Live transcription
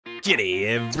G'day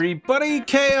everybody,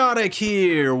 Chaotic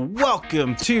here!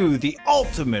 Welcome to the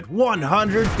ultimate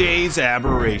 100 Days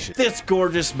Aberration. This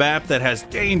gorgeous map that has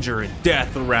danger and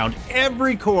death around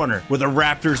every corner, where the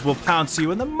raptors will pounce you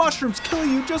and the mushrooms kill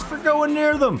you just for going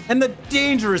near them. And the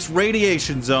dangerous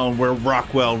radiation zone where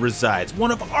Rockwell resides, one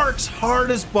of Ark's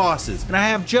hardest bosses. And I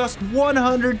have just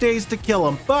 100 days to kill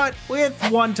him, but with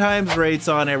 1x rates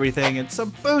on everything and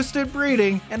some boosted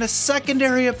breeding, and a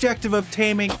secondary objective of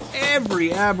taming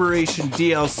every Aberration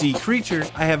DLC creature,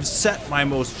 I have set my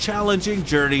most challenging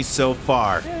journey so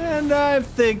far, and I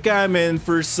think I'm in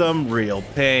for some real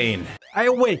pain. I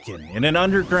awaken in an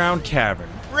underground cavern,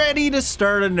 ready to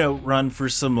start a note run for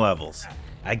some levels.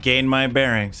 I gain my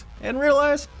bearings and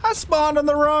realize I spawned in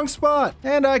the wrong spot,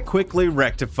 and I quickly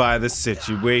rectify the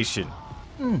situation.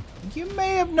 You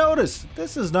may have noticed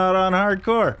this is not on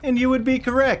hardcore, and you would be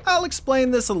correct. I'll explain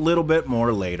this a little bit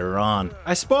more later on.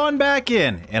 I spawn back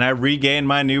in, and I regain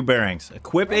my new bearings,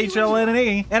 equip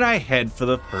HLNE, and I head for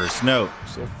the first note.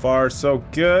 So far, so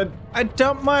good. I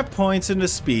dump my points into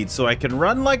speed so I can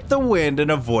run like the wind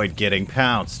and avoid getting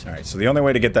pounced. Alright, so the only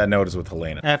way to get that note is with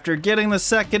Helena. After getting the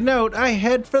second note, I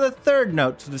head for the third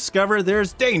note to discover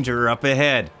there's danger up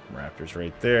ahead. Raptor's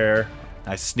right there.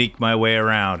 I sneak my way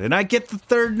around, and I get the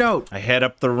third note. I head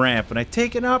up the ramp, and I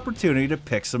take an opportunity to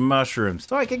pick some mushrooms,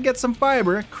 so I can get some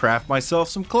fiber and craft myself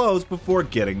some clothes before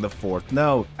getting the fourth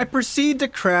note. I proceed to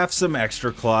craft some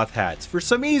extra cloth hats for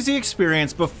some easy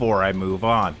experience before I move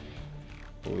on.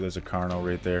 Oh, there's a Carno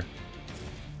right there.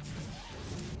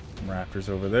 Some raptors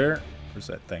over there. Where's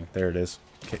that thing? There it is.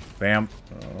 Okay, bam.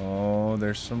 Oh,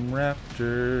 there's some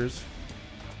raptors.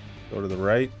 Go to the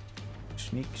right.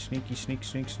 Sneak, sneaky, sneak,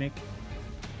 sneak, sneak.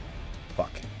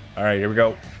 Fuck. Alright, here we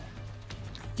go.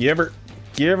 Give her.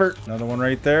 Give her. Another one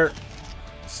right there.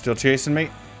 Still chasing me.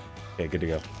 Okay, good to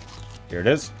go. Here it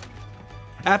is.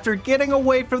 After getting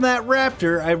away from that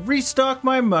raptor, I restock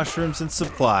my mushrooms and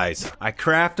supplies. I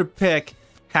craft a pick,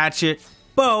 hatchet,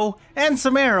 bow, and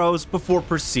some arrows before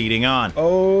proceeding on.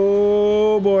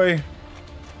 Oh boy.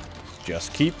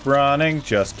 Just keep running.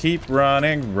 Just keep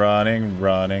running. Running,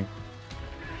 running.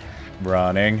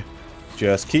 Running.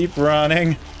 Just keep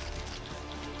running.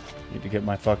 Need to get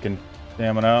my fucking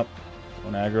stamina up.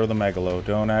 Don't aggro the megalo.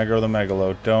 Don't aggro the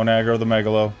megalo. Don't aggro the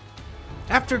megalo.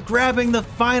 After grabbing the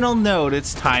final note,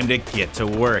 it's time to get to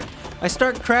work. I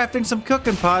start crafting some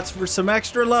cooking pots for some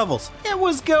extra levels. It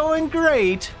was going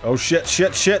great. Oh shit,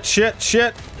 shit, shit, shit,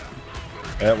 shit.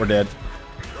 Yeah, we're dead.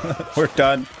 We're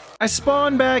done. I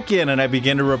spawn back in and I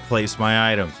begin to replace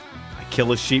my items.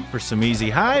 Kill a sheep for some easy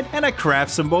hide, and I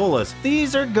craft some bolas.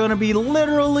 These are gonna be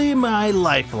literally my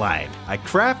lifeline. I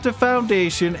craft a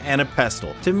foundation and a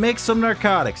pestle to make some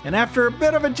narcotics, and after a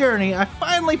bit of a journey, I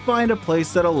finally find a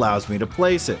place that allows me to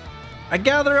place it. I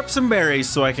gather up some berries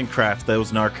so I can craft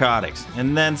those narcotics,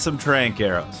 and then some trank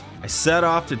arrows. I set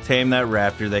off to tame that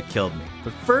raptor that killed me,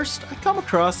 but first I come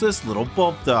across this little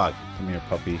bulp dog. Come here,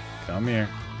 puppy. Come here.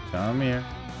 Come here.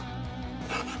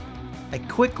 I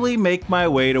quickly make my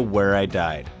way to where I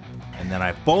died, and then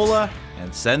I bola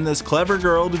and send this clever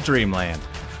girl to dreamland.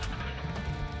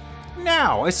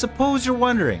 Now, I suppose you're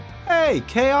wondering, hey,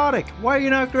 Chaotic, why are you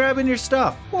not grabbing your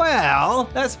stuff? Well,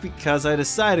 that's because I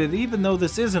decided even though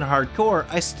this isn't hardcore,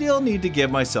 I still need to give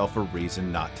myself a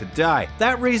reason not to die.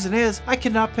 That reason is, I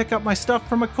cannot pick up my stuff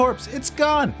from a corpse. It's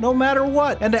gone, no matter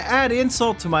what. And to add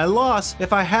insult to my loss,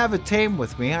 if I have a tame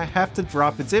with me, I have to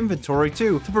drop its inventory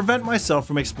too, to prevent myself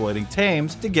from exploiting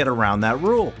tames to get around that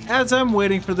rule. As I'm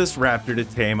waiting for this raptor to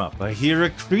tame up, I hear a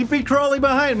creepy crawly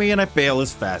behind me and I bail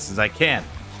as fast as I can.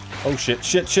 Oh shit,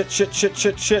 shit, shit, shit, shit,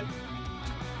 shit, shit.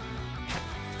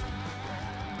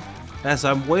 As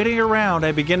I'm waiting around,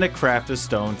 I begin to craft a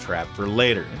stone trap for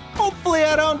later. And hopefully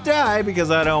I don't die because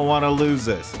I don't want to lose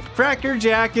this. Cracker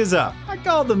Jack is up. I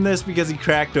called him this because he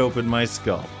cracked open my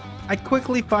skull. I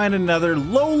quickly find another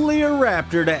lowlier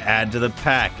raptor to add to the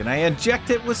pack, and I inject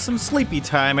it with some sleepy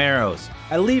time arrows.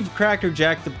 I leave Cracker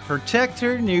Jack to protect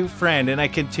her new friend, and I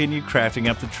continue crafting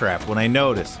up the trap when I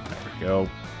notice. There we go.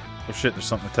 Oh shit, there's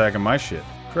something attacking my shit.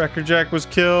 Cracker Jack was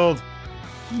killed.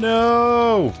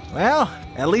 No! Well,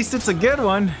 at least it's a good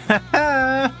one.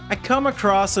 I come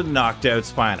across a knocked out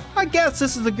Spina. I guess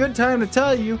this is a good time to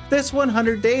tell you, this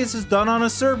 100 days is done on a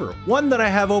server, one that I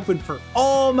have open for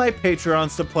all my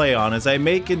Patreons to play on as I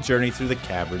make a journey through the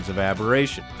caverns of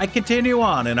Aberration. I continue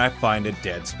on and I find a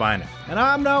dead Spina, and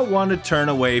I'm not one to turn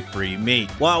away free meat.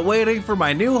 While waiting for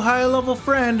my new high-level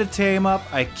friend to tame up,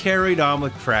 I carried on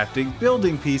with crafting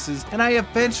building pieces, and I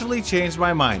eventually changed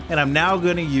my mind, and I'm now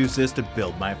going to use this to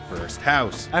build my first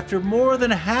house. After more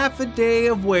than half a day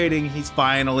of waiting, he's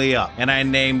finally finally up, and I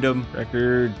named him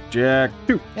Record Jack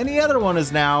 2. and the other one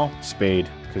is now Spade,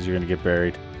 because you're going to get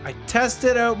buried. I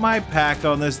tested out my pack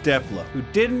on this Diplo, who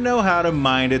didn't know how to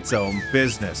mind its own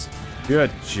business.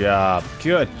 Good job.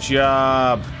 Good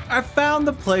job. I found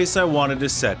the place I wanted to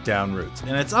set down roots,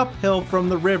 and it's uphill from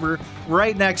the river,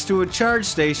 right next to a charge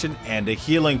station and a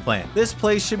healing plant. This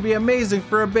place should be amazing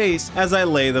for a base as I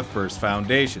lay the first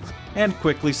foundations, and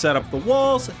quickly set up the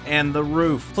walls and the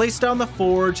roof. Place down the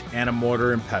forge and a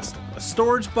mortar and pestle, a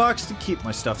storage box to keep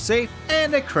my stuff safe,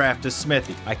 and I craft a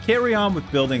smithy. I carry on with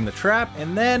building the trap,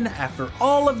 and then after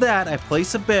all of that I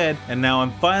place a bed, and now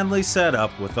I'm finally set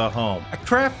up with a home. I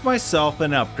craft myself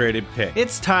an upgraded pick.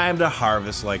 It's time to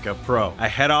harvest like a pro. I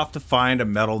head off to find a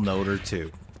metal node or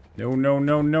two. No, no,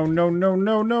 no, no, no, no,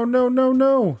 no, no, no, no,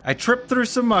 no. I tripped through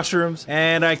some mushrooms,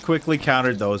 and I quickly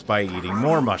countered those by eating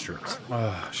more mushrooms.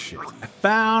 Oh, shit. I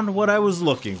found what I was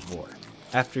looking for.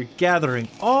 After gathering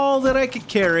all that I could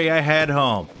carry, I head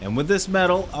home. And with this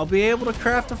metal, I'll be able to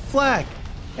craft a flag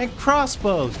and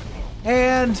crossbows.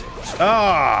 And,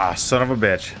 Ah, son of a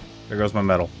bitch. There goes my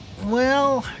metal.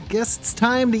 well, I guess it's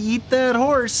time to eat that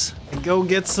horse and go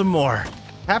get some more.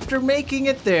 After making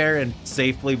it there and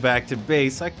safely back to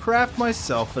base, I craft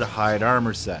myself a hide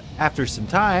armor set. After some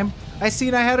time, I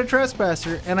seen I had a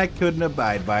trespasser and I couldn't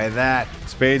abide by that.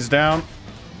 Spades down.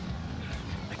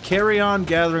 I carry on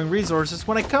gathering resources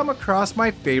when I come across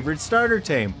my favorite starter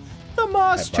tame, the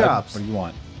moss Hey, bud, chops. what do you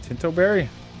want? Tinto berry?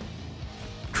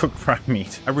 Cooked prime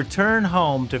meat. I return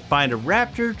home to find a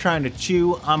raptor trying to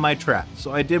chew on my trap,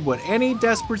 so I did what any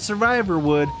desperate survivor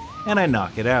would, and I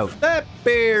knock it out. That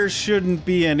bear shouldn't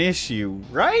be an issue,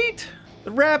 right?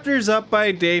 The raptor's up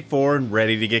by day 4 and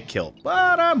ready to get killed,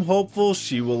 but I'm hopeful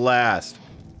she will last.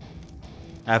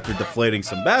 After deflating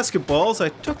some basketballs, I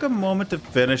took a moment to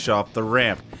finish off the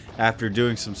ramp. After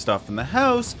doing some stuff in the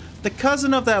house, the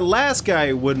cousin of that last guy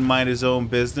who wouldn't mind his own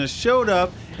business showed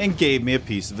up and gave me a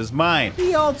piece of his mind.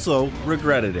 He also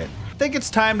regretted it. I think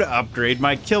it's time to upgrade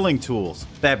my killing tools.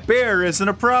 That bear isn't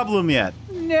a problem yet.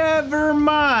 Never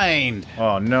mind.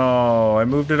 Oh no, I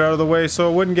moved it out of the way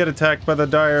so it wouldn't get attacked by the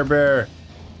dire bear.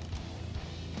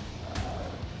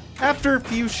 After a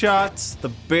few shots, the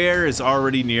bear is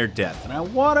already near death, and I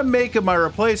want to make him my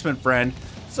replacement friend,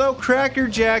 so Cracker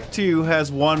Jack 2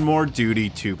 has one more duty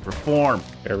to perform.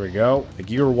 There we go. Like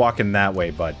you were walking that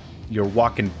way, bud. You're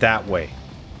walking that way.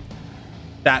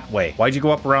 That way. Why'd you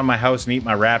go up around my house and eat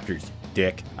my raptors,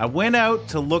 dick? I went out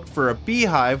to look for a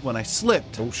beehive when I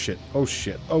slipped. Oh shit, oh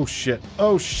shit, oh shit,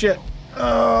 oh shit.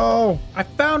 Oh! I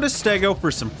found a stego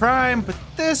for some prime, but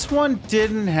this one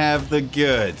didn't have the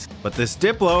goods. But this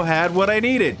Diplo had what I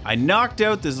needed. I knocked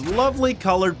out this lovely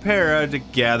colored para to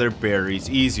gather berries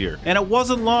easier. And it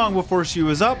wasn't long before she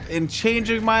was up and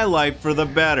changing my life for the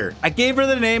better. I gave her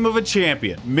the name of a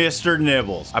champion, Mr.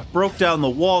 Nibbles. I broke down the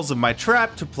walls of my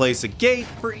trap to place a gate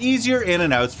for easier in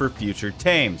and outs for future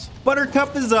tames.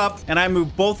 Buttercup is up, and I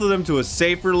moved both of them to a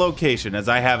safer location as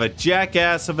I have a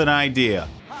jackass of an idea.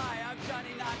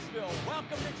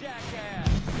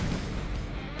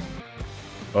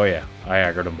 Oh yeah, I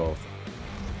aggroed them both.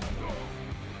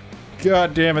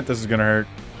 God damn it, this is gonna hurt.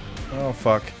 Oh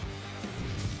fuck.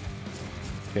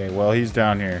 Okay, well he's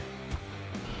down here.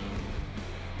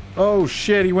 Oh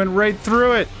shit, he went right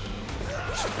through it!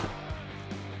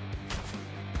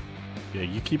 Yeah,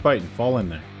 you keep biting, fall in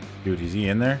there. Dude, is he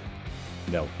in there?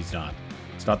 No, he's not.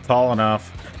 It's not tall enough.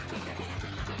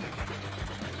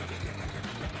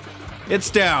 It's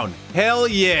down. Hell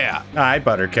yeah. Hi,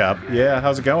 Buttercup. Yeah,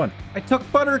 how's it going? I took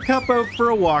Buttercup out for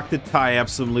a walk to tie up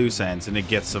some loose ends and to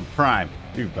get some prime.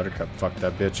 Dude, Buttercup fucked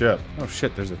that bitch up. Oh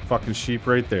shit, there's a fucking sheep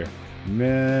right there.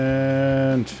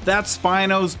 Mint. That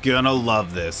Spino's gonna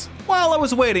love this. While I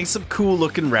was waiting, some cool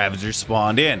looking Ravagers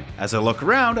spawned in. As I look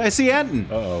around, I see Enton.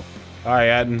 Uh-oh. Hi,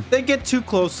 Adden. They get too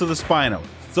close to the Spino,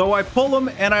 so I pull them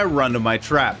and I run to my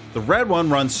trap. The red one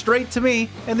runs straight to me,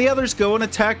 and the others go and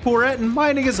attack poor Enton,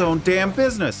 minding his own damn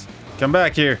business. Come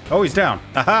back here. Oh, he's down.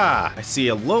 Haha! I see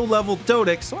a low-level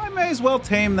Dodic, so I may as well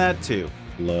tame that too.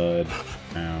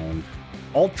 Bloodhound.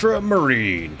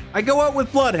 Ultramarine. I go out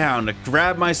with Bloodhound to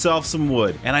grab myself some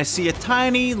wood, and I see a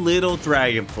tiny little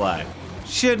dragonfly.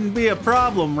 Shouldn't be a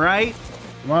problem, right?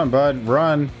 Come on, bud.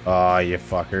 Run. Aw, you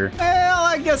fucker. Well,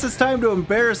 I guess it's time to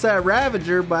embarrass that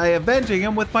Ravager by avenging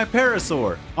him with my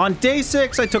Parasaur. On day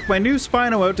 6, I took my new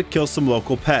Spino out to kill some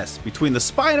local pests. Between the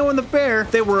Spino and the bear,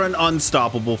 they were an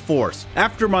unstoppable force.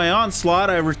 After my onslaught,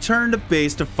 I returned to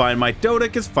base to find my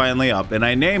Dodic is finally up, and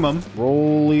I name him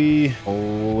Roly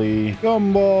Holy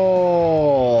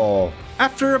Gumball.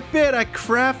 After a bit, I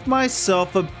craft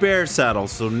myself a bear saddle,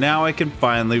 so now I can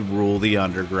finally rule the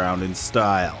underground in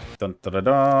style. Dun, da, da,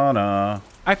 da, da.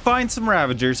 I find some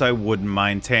Ravagers I wouldn't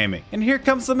mind taming. And here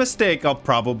comes the mistake I'll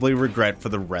probably regret for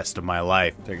the rest of my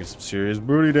life. Taking some serious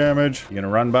booty damage. You gonna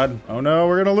run, bud? Oh no,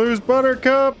 we're gonna lose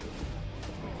Buttercup.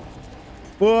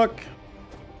 Fuck.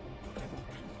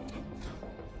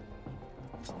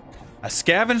 I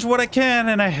scavenge what I can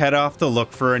and I head off to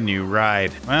look for a new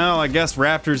ride. Well, I guess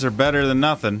Raptors are better than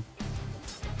nothing.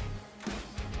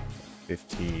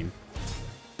 15.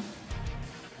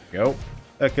 Go.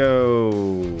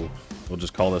 Echo. We'll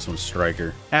just call this one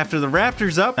Striker. After the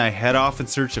Raptor's up, I head off in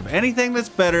search of anything that's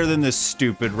better than this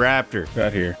stupid Raptor.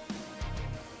 Got here.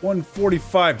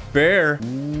 145 bear.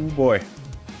 Ooh, boy.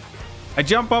 I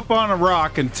jump up on a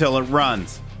rock until it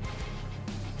runs.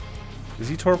 Is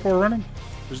he torpor running?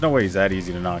 There's no way he's that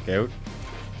easy to knock out.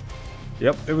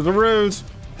 Yep, it was a ruse.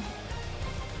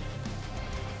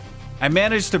 I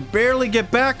manage to barely get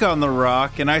back on the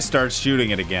rock and I start shooting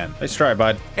it again. Nice try,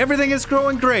 bud. Everything is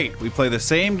growing great. We play the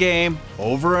same game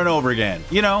over and over again.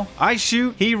 You know, I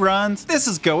shoot, he runs. This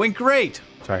is going great.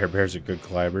 Tire bears are good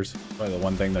climbers. Probably the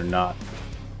one thing they're not.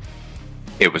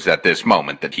 It was at this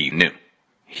moment that he knew.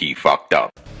 He fucked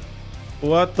up.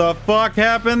 What the fuck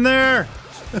happened there?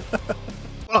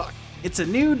 Fuck. It's a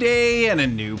new day and a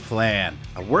new plan.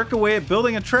 I work away at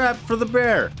building a trap for the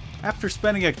bear. After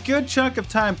spending a good chunk of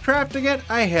time crafting it,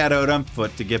 I head out on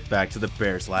foot to get back to the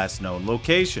bear's last known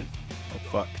location. Oh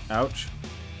fuck. Ouch.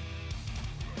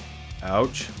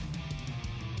 Ouch.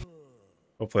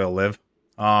 Hopefully I'll live.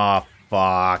 Aw,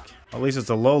 fuck. At least it's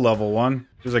a low level one.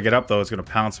 As soon as I get up though, it's gonna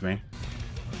pounce me.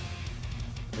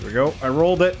 There we go. I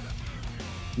rolled it.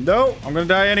 No, I'm gonna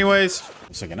die anyways. I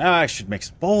was thinking, I should make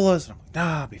some bolas. I'm like,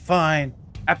 nah, I'll be fine.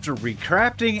 After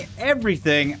recrafting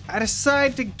everything, I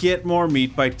decide to get more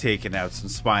meat by taking out some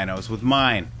Spinos with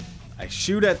mine. I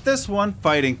shoot at this one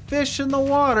fighting fish in the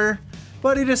water,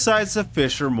 but he decides the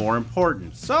fish are more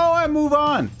important, so I move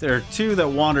on. There are two that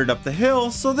wandered up the hill,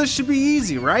 so this should be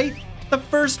easy, right? The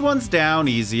first one's down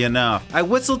easy enough. I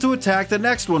whistle to attack the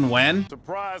next one when...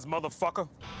 Surprise, motherfucker.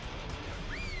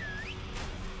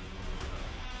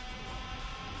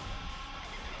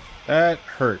 That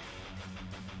hurt.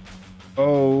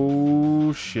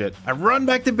 Oh shit. I run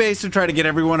back to base to try to get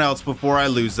everyone else before I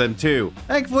lose them too.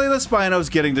 Thankfully the Spino's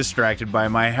getting distracted by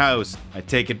my house. I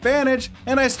take advantage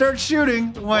and I start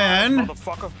shooting when...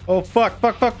 Motherfucker. Oh fuck,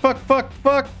 fuck, fuck, fuck, fuck,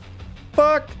 fuck,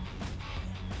 fuck.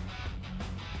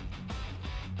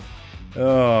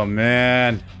 Oh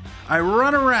man. I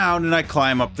run around and I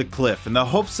climb up the cliff in the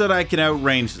hopes that I can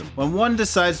outrange them when one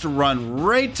decides to run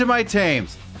right to my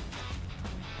tames.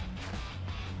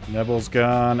 Nebble's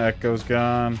gone, Echo's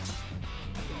gone.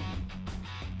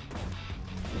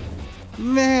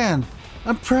 Man,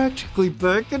 I'm practically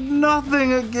back at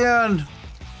nothing again.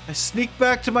 I sneak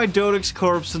back to my Dodic's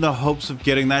corpse in the hopes of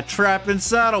getting that trap and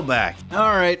saddle back.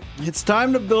 Alright, it's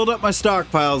time to build up my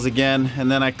stockpiles again,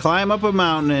 and then I climb up a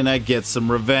mountain and I get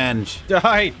some revenge.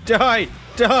 Die, die,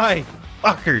 die!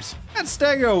 Fuckers! That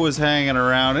Stego was hanging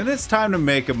around and it's time to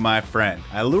make him my friend.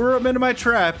 I lure him into my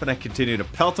trap and I continue to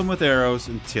pelt him with arrows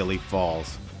until he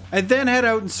falls. I then head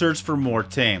out and search for more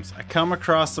tames. I come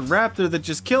across the raptor that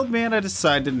just killed me and I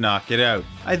decide to knock it out.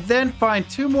 I then find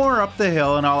two more up the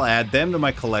hill and I'll add them to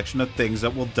my collection of things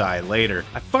that will die later.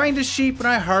 I find a sheep and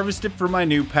I harvest it for my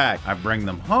new pack. I bring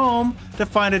them home to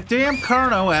find a damn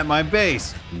Carno at my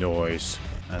base. Noise.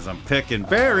 As I'm picking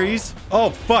berries... Oh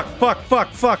fuck, fuck, fuck,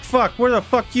 fuck, fuck. Where the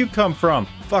fuck you come from?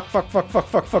 Fuck, fuck, fuck, fuck,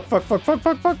 fuck, fuck, fuck, fuck, fuck,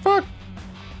 fuck, fuck, fuck.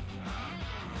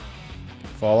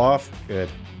 Fall off? Good.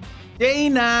 Day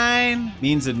 9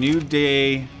 means a new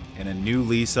day and a new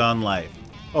lease on life.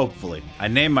 Hopefully. I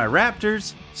name my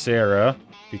raptors Sarah,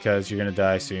 because you're gonna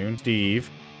die soon. Steve,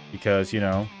 because, you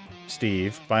know,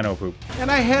 Steve. Spino poop. and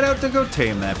I head out to go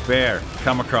tame that bear.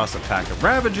 Come across a pack of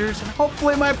Ravagers and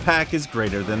hopefully my pack is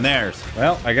greater than theirs.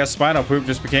 Well, I guess Spino poop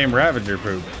just became Ravager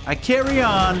poop. I carry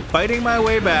on, fighting my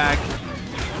way back.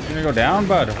 You're gonna go down,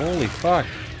 bud? Holy fuck.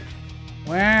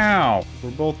 Wow.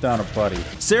 We're both down a buddy.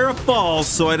 Sarah falls,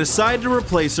 so I decide to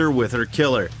replace her with her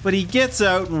killer. But he gets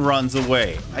out and runs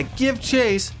away. I give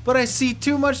chase, but I see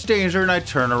too much danger and I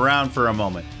turn around for a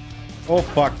moment. Oh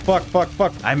fuck, fuck, fuck,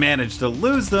 fuck. I manage to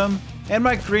lose them, and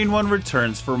my green one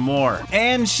returns for more.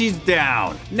 And she's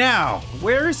down. Now,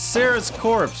 where's Sarah's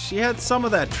corpse? She had some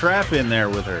of that trap in there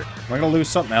with her. Am I gonna lose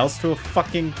something else to a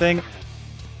fucking thing?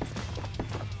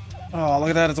 Oh, look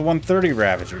at that. It's a 130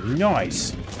 Ravager.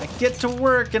 Nice. I get to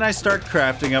work and I start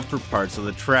crafting up for parts of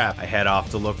the trap. I head off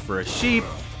to look for a sheep,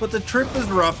 but the trip is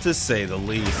rough to say the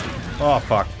least. Oh,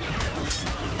 fuck.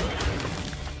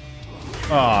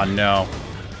 Oh, no.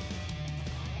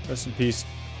 Rest in peace.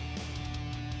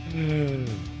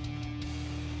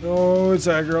 Oh, it's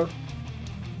aggro.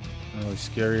 Not really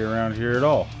scary around here at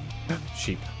all.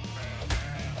 Sheep.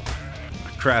 I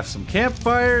craft some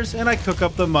campfires, and I cook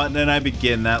up the mutton, and I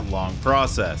begin that long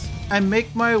process. I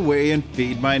make my way and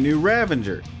feed my new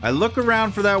Ravager. I look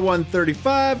around for that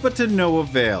 135, but to no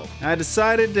avail. I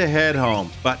decided to head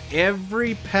home, but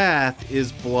every path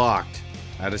is blocked.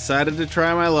 I decided to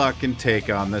try my luck and take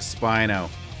on the Spino.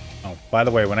 Oh, by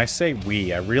the way, when I say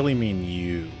we, I really mean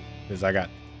you. Because I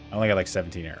only got like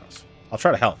 17 arrows. I'll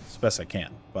try to help as best I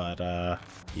can. But,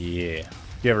 yeah.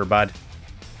 Give her, bud.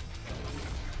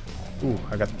 Ooh,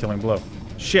 I got the killing blow.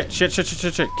 Shit. Get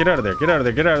out of there. Get out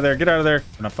of there.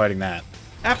 We're not fighting that.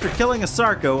 After killing a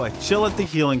Sarco, I chill at the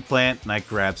healing plant and I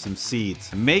grab some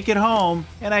seeds. I make it home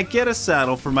and I get a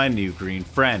saddle for my new green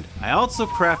friend. I also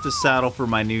craft a saddle for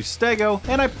my new Stego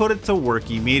and I put it to work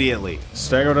immediately.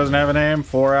 Stego doesn't have a name?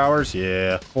 4 hours?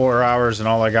 Yeah. 4 hours and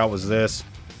all I got was this.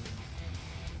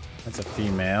 That's a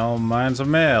female. Mine's a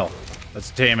male.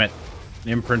 Let's tame it.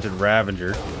 Imprinted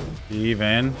Ravager.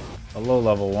 Even a low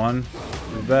level one.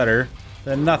 Better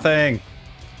than nothing.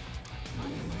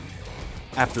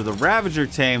 After the Ravager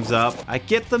tames up, I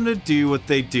get them to do what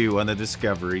they do on the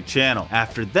Discovery Channel.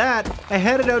 After that, I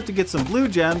headed out to get some blue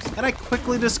gems, and I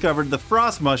quickly discovered the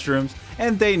frost mushrooms,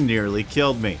 and they nearly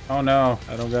killed me. Oh no,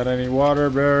 I don't got any water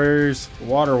berries. The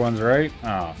water ones, right?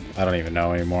 Oh, I don't even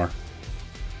know anymore.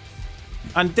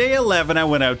 On day 11, I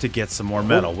went out to get some more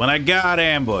metal when I got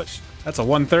ambushed. That's a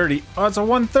 130. Oh, it's a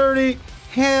 130.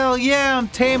 Hell yeah, I'm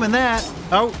taming that.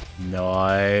 Oh,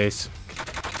 nice.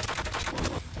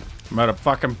 I'm out of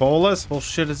fucking bolas.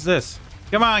 Bullshit is this?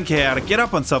 Come on, Cat, get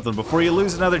up on something before you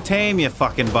lose another tame, you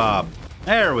fucking Bob.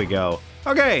 There we go.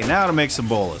 Okay, now to make some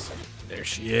bolas. There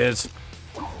she is.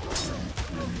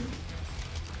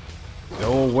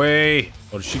 Go away.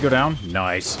 Oh, did she go down?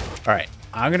 Nice. All right.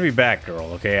 I'm gonna be back,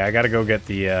 girl, okay? I gotta go get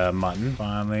the mutton.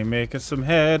 Finally making some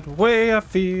headway, I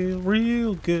feel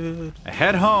real good. I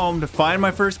head home to find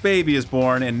my first baby is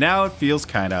born, and now it feels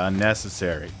kinda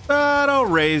unnecessary. But I'll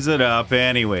raise it up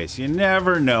anyways. You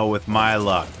never know with my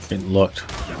luck. It looked.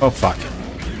 Oh, fuck.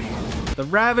 The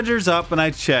Ravager's up, and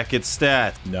I check its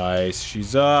stats. Nice,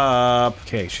 she's up.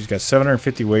 Okay, she's got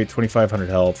 750 weight, 2,500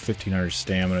 health, 1,500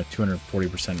 stamina,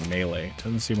 240% melee.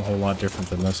 Doesn't seem a whole lot different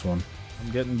than this one. I'm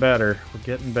getting better. We're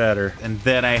getting better. And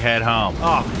then I head home.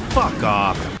 Oh, fuck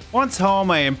off. Once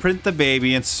home, I imprint the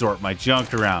baby and sort my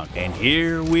junk around. And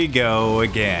here we go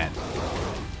again.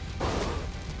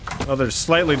 Oh, they're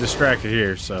slightly distracted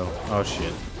here, so... Oh,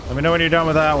 shit. Let me know when you're done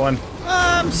with that one.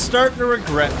 I'm starting to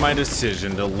regret my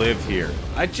decision to live here.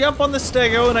 I jump on the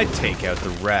Stego and I take out the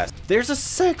rest. There's a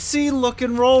sexy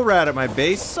looking roll rat at my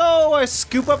base, so I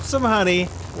scoop up some honey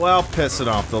while pissing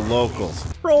off the locals.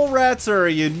 Roll rats are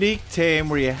a unique tame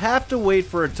where you have to wait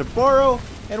for it to burrow,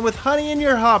 and with honey in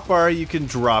your hotbar, you can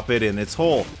drop it in its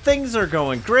hole. Things are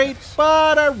going great,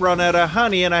 but I run out of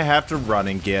honey and I have to run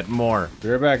and get more. Be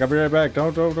right back. I'll be right back.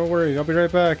 Don't worry. I'll be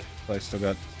right back. I still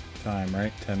got time,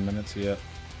 right? 10 minutes. Yep.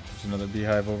 There's another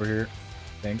beehive over here.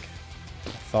 I think.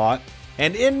 Thought.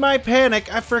 And in my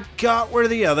panic, I forgot where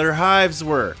the other hives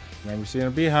were. Remember seeing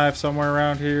a beehive somewhere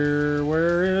around here.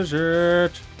 Where is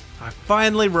it? I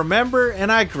finally remember,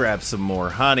 and I grab some more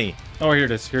honey. Oh, here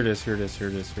it is. Here it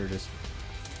is.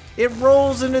 It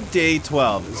rolls into day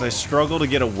 12 as I struggle to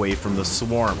get away from the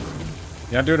swarm.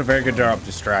 You're not doing a very good job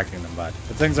distracting them, bud.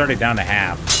 The thing's already down to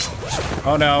half.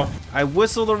 Oh no. I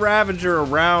whistle the Ravager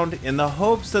around in the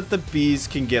hopes that the bees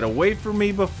can get away from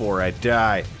me before I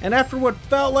die. And after what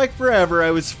felt like forever,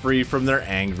 I was free from their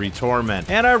angry torment.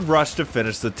 And I rushed to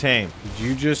finish the tame. Did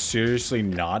you just seriously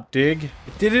not dig?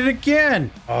 It did it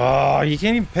again. Oh, you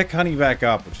can't even pick honey back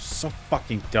up, which is so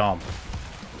fucking dumb.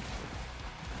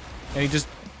 And he just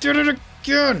did it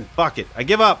again. Fuck it, I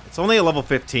give up. It's only a level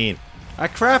 15. I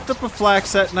craft up a flak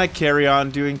set and I carry on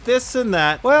doing this and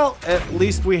that. Well, at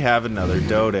least we have another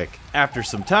Dodic. After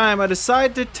some time, I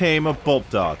decide to tame a Bulp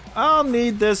Dog. I'll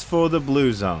need this for the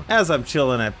blue zone. As I'm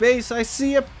chilling at base, I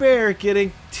see a bear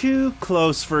getting too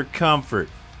close for comfort.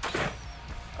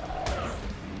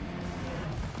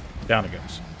 Down it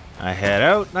goes. I head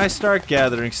out and I start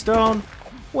gathering stone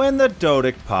when the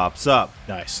Dodic pops up.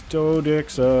 Nice.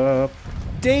 Dodic's up.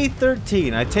 Day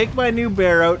 13, I take my new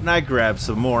bear out and I grab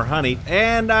some more honey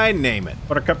and I name it.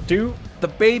 Buttercup 2. The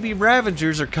baby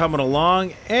Ravagers are coming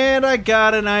along and I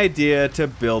got an idea to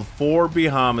build 4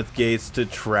 behemoth gates to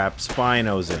trap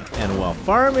Spinos in. And while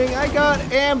farming, I got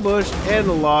ambushed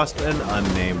and lost an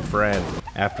unnamed friend.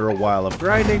 After a while of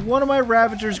grinding, one of my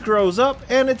Ravagers grows up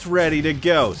and it's ready to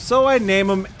go, so I name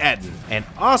him Etten, and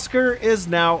Oscar is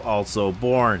now also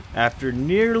born. After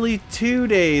nearly 2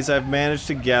 days, I've managed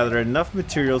to gather enough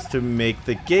materials to make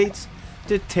the gates,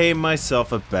 to tame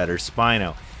myself a better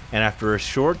Spino. And after a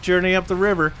short journey up the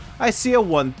river, I see a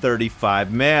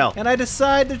 135 male, and I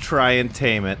decide to try and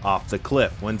tame it off the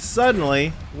cliff, when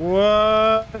suddenly...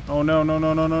 What? Oh no, no,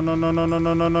 no, no, no, no, no, no, no,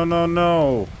 no, no, no, no,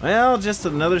 no. Well, just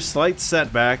another slight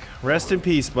setback. Rest in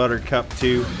peace, Buttercup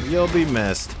 2. You'll be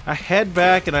missed. I head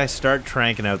back and I start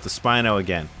tranking out the Spino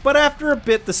again. But after a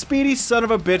bit, the speedy son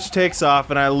of a bitch takes off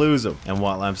and I lose him. And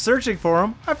while I'm searching for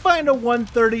him, I find a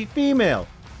 130 female.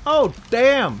 Oh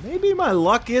damn, maybe my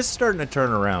luck is starting to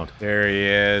turn around. There he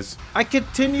is. I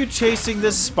continue chasing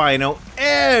this Spino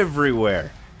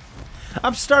everywhere.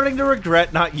 I'm starting to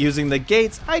regret not using the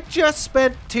gates I just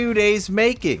spent 2 days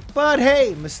making. But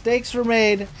hey, mistakes were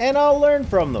made and I'll learn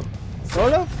from them.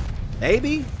 Sort of?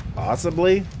 Maybe?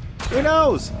 Possibly? Who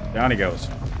knows? Down he goes.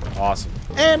 Awesome.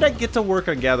 And I get to work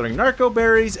on gathering narco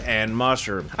berries and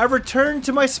mushrooms. I return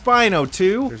to my Spino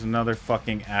too. There's another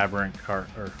fucking aberrant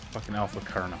fucking alpha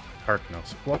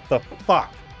carcanos. What the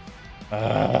fuck?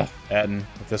 Atten,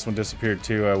 if this one disappeared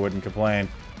too, I wouldn't complain.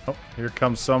 Oh, here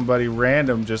comes somebody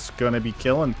random just gonna be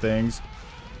killing things.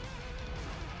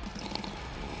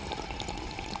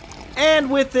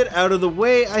 And with it out of the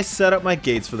way, I set up my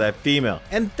gates for that female.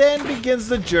 And then begins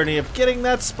the journey of getting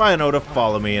that Spino to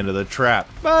follow me into the trap.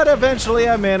 But eventually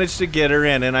I manage to get her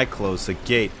in and I close the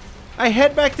gate. I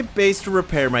head back to base to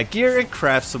repair my gear and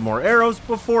craft some more arrows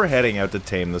before heading out to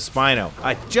tame the Spino.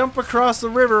 I jump across the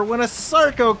river when a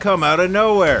Sarco come out of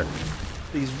nowhere.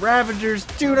 These Ravagers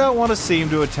do not want to seem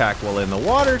to attack while in the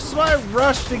water, so I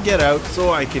rush to get out so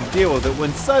I can deal with it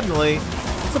when suddenly...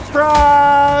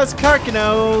 Surprise!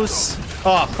 Carcanos!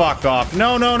 Oh, fuck off.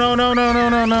 No, no, no, no, no, no,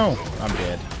 no, no. I'm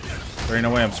dead. There ain't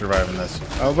no way I'm surviving this.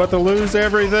 I'm about to lose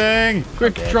everything.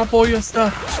 Quick, drop all your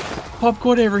stuff.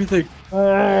 Popcorn everything.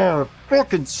 Oh,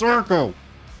 fucking circle.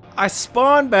 I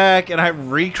spawn back and I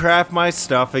recraft my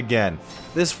stuff again.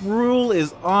 This rule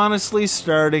is honestly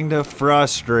starting to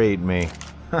frustrate me.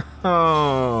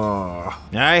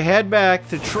 I head back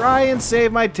to try and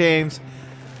save my tames,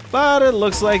 but it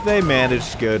looks like they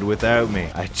managed good without me.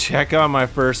 I check on my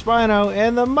first Spino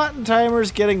and the mutton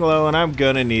timer's getting low and I'm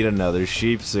gonna need another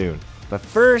sheep soon. But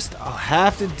first, I'll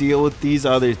have to deal with these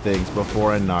other things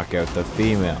before I knock out the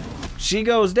female. She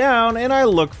goes down and I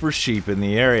look for sheep in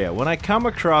the area when I come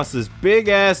across this big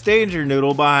ass danger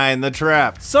noodle behind the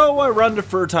trap. So I run to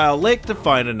Fertile Lake to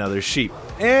find another sheep.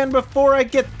 And before I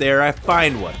get there, I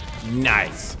find one.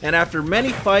 Nice. And after many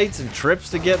fights and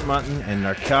trips to get mutton and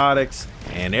narcotics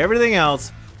and everything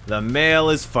else, the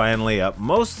male is finally up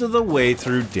most of the way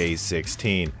through day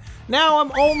 16. Now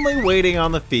I'm only waiting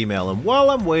on the female, and while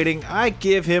I'm waiting, I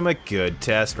give him a good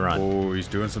test run. Oh, he's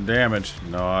doing some damage.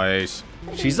 Nice.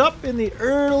 She's up in the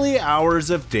early hours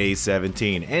of day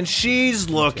 17, and she's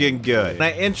looking good. And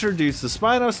I introduced the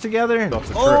Spinos together, and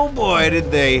oh boy did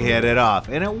they hit it off.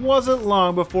 And it wasn't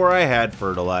long before I had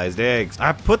fertilized eggs.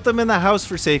 I put them in the house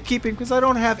for safekeeping because I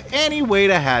don't have any way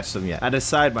to hatch them yet. I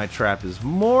decide my trap is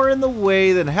more in the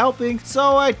way than helping,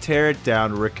 so I tear it down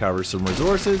to recover some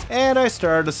resources, and I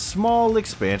start a small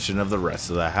expansion of the rest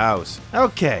of the house.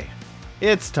 Okay,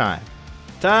 it's time.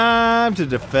 Time to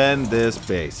defend this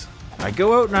base. I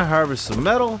go out and I harvest some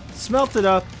metal, smelt it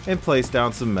up, and place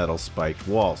down some metal spiked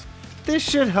walls. This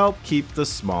should help keep the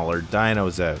smaller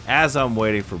dinos out. As I'm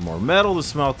waiting for more metal to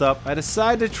smelt up, I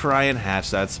decide to try and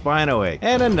hatch that Spino egg,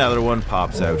 and another one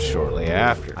pops out shortly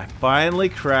after. I finally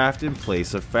craft and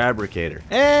place a fabricator,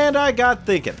 and I got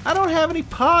thinking, I don't have any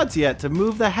pods yet to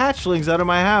move the hatchlings out of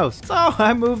my house, so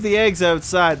I moved the eggs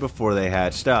outside before they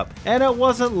hatched up, and it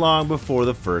wasn't long before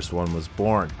the first one was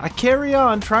born. I carry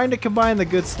on trying to combine the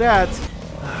good stats.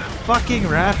 Fucking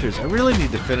raptors, I really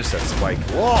need to finish that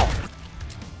spiked wall.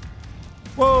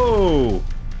 Whoa!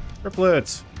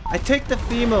 Triplets. I take the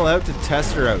female out to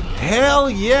test her out. Hell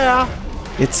yeah!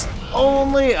 It's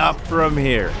only up from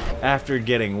here. After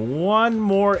getting one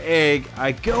more egg,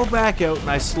 I go back out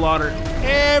and I slaughter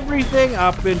everything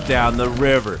up and down the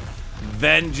river.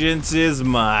 Vengeance is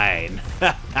mine.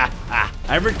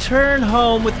 I return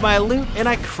home with my loot and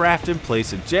I craft and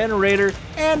place a generator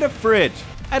and a fridge.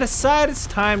 I decide it's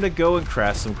time to go and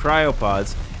craft some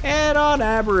cryopods. And on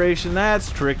Aberration,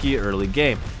 that's tricky early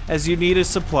game, as you need a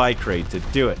supply crate to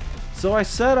do it. So I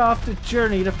set off to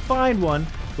journey to find one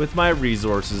with my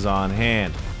resources on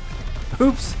hand.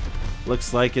 Oops,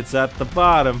 looks like it's at the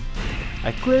bottom.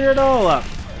 I clear it all up.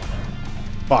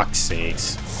 Fuck's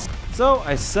sakes. So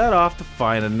I set off to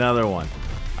find another one.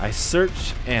 I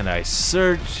search and I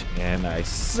search and I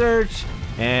search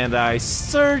and I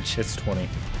search. It's 20.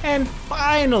 And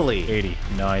finally, 80.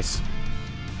 Nice.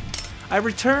 I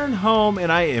return home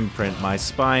and I imprint my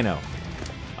Spino.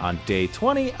 On day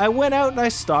 20, I went out and I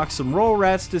stalked some roll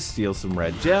rats to steal some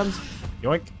red gems.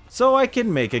 Yoink. So I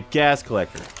can make a gas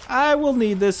collector. I will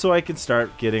need this so I can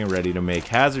start getting ready to make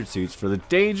hazard suits for the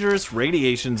dangerous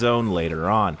radiation zone later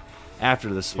on.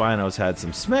 After the Spinos had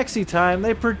some smexy time,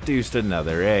 they produced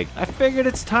another egg. I figured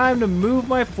it's time to move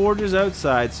my forges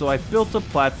outside, so I built a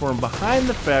platform behind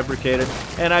the fabricator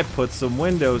and I put some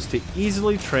windows to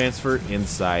easily transfer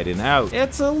inside and out.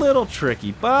 It's a little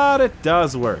tricky, but it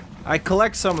does work. I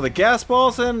collect some of the gas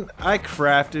balls and I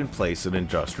craft and place an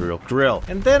industrial grill.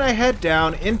 And then I head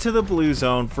down into the blue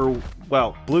zone for,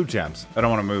 well, blue gems. I don't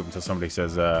want to move until somebody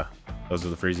says, those are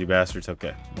the freezy bastards.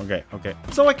 Okay.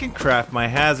 So I can craft my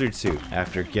hazard suit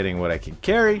after getting what I can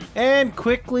carry and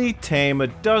quickly tame a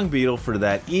dung beetle for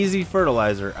that easy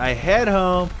fertilizer. I head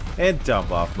home and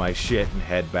dump off my shit and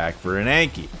head back for an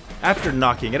Anki. After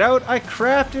knocking it out, I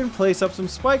craft and place up some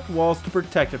spiked walls to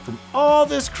protect it from all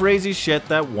this crazy shit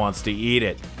that wants to eat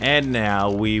it. And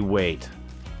now we wait.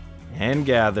 And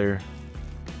gather.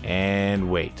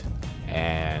 And wait.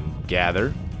 And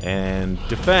gather. And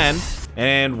defend.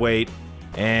 And wait.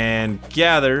 And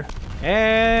gather.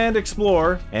 And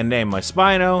explore. And name my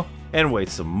Spino. And wait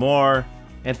some more.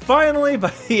 And finally,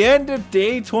 by the end of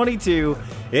day 22,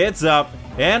 it's up.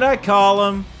 And I call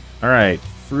him. Alright,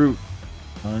 fruit.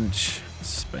 Punch,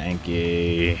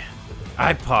 Spanky.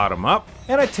 I pot them up,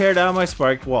 and I tear down my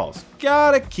spiked walls.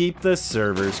 Gotta keep the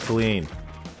servers clean.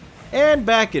 And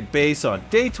back at base on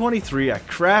day 23, I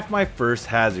craft my first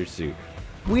hazard suit.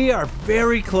 We are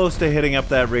very close to hitting up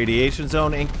that radiation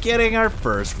zone and getting our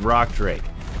first rock drake.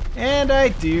 And I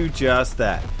do just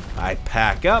that. I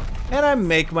pack up, and I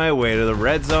make my way to the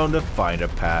red zone to find a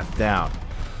path down.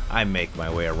 I make my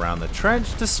way around the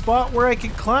trench to spot where I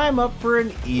can climb up for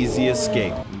an easy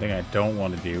escape. One thing I don't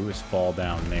want to do is fall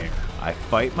down there. I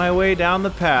fight my way down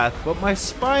the path, but my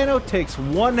Spino takes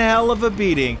one hell of a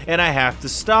beating and I have to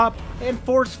stop and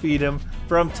force feed him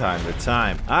from time to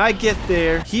time. I get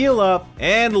there, heal up,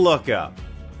 and look up.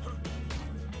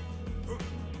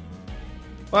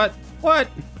 What?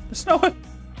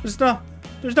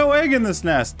 There's no egg in this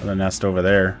nest. The nest over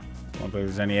there. I don't think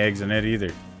there's any eggs in it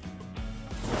either.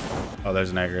 Oh,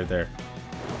 there's an egg right there.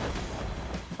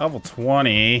 Level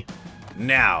 20.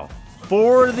 Now,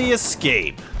 for the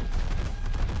escape.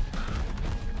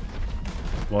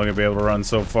 I'm only gonna be able to run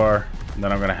so far, and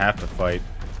then I'm gonna have to fight.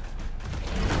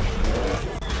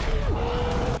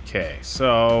 Okay,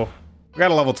 so we got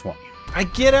a level 20. I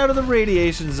get out of the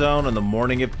radiation zone on the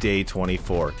morning of day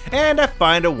 24, and I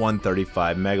find a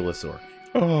 135 Megalosaur.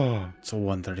 Oh, it's a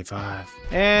 135.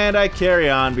 And I carry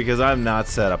on because I'm not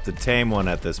set up to tame one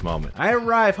at this moment. I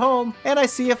arrive home and I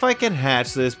see if I can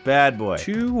hatch this bad boy.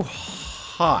 Too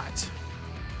hot.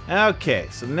 Okay,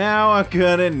 so now I'm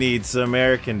gonna need some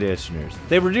air conditioners.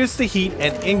 They reduce the heat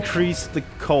and increase the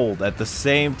cold at the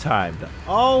same time to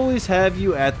always have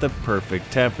you at the perfect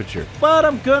temperature. But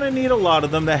I'm gonna need a lot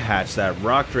of them to hatch that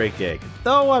rock drake egg,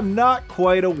 though I'm not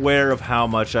quite aware of how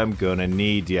much I'm gonna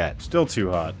need yet. Still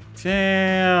too hot.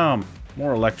 Damn.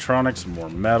 More electronics, more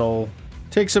metal.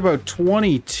 Takes about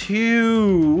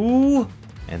 22.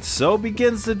 And so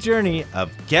begins the journey of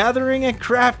gathering and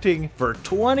crafting for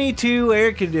 22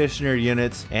 air conditioner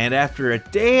units, and after a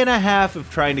day and a half of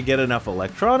trying to get enough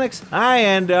electronics, I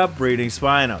end up breeding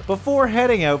Spinos before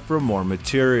heading out for more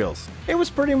materials. It was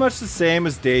pretty much the same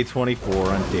as day 24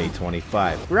 on day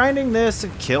 25, grinding this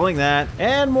and killing that,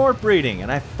 and more breeding, and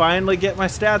I finally get my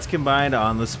stats combined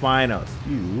on the Spinos.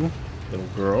 You, little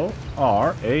girl,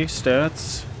 are a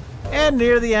stats. And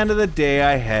near the end of the day,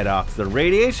 I head off to the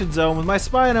radiation zone with my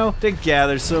Spino to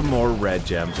gather some more red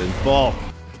gems in bulk.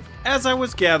 As I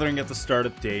was gathering at the start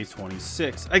of day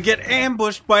 26, I get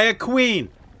ambushed by a queen.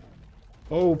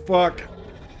 Oh, fuck.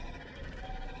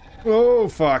 Oh,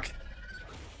 fuck.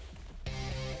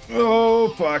 Oh,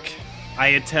 fuck. I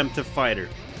attempt to fight her,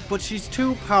 but she's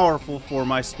too powerful for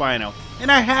my Spino,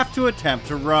 and I have to attempt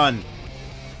to run.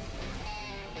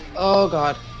 Oh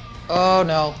god. Oh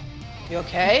no. You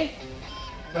okay?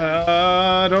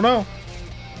 I don't know.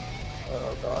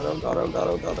 Oh god, oh god, oh god,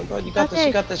 oh god, oh god. You got this,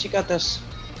 you got this, you got this.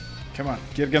 Come on,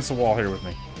 get against the wall here with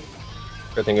me.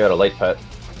 Good thing you got a light pet.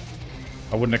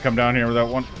 I wouldn't have come down here without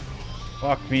one.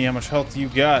 Fuck me, how much health do you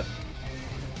got?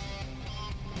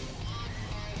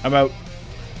 I'm out.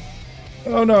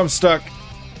 Oh no, I'm stuck.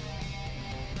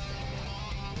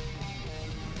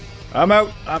 I'm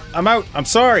out. I'm out. I'm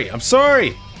sorry. I'm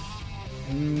sorry.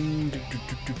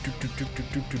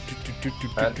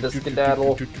 At the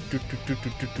skedaddle.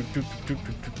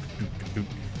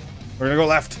 We're gonna go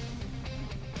left.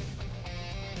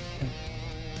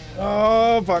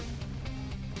 Oh, fuck.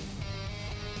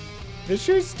 Is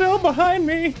she still behind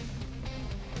me?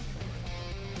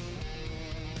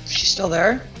 still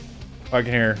there? I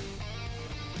can hear.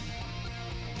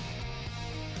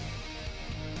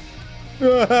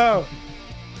 Whoa.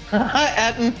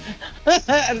 Atten.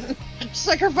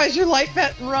 Sacrifice your light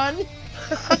pet and run.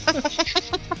 I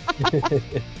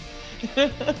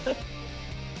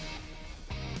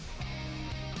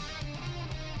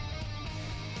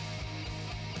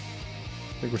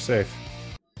think we're safe.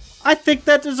 I think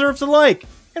that deserves a like.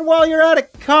 And while you're at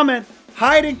it, comment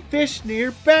hiding fish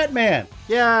near Batman.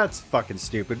 Yeah, it's fucking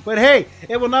stupid. But hey,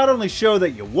 it will not only show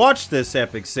that you watched this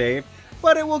epic save,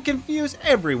 but it will confuse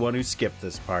everyone who skipped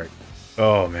this part.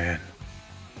 Oh man.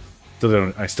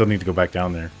 I still need to go back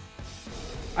down there.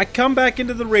 I come back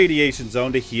into the radiation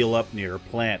zone to heal up near a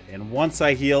plant, and once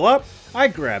I heal up, I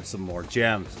grab some more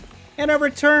gems. And I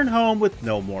return home with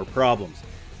no more problems.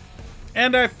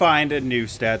 And I find a new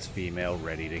stats female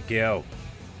ready to go.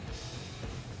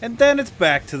 And then it's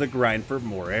back to the grind for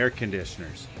more air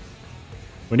conditioners.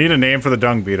 We need a name for the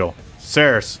dung beetle.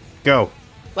 Saris, go.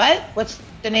 What? What's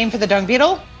the name for the dung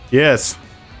beetle? Yes.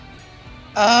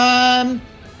 That's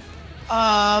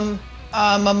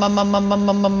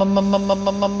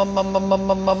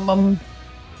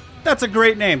a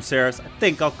great name, Saris. I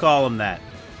think I'll call him that.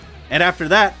 And after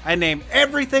that, I name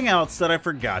everything else that I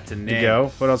forgot to name.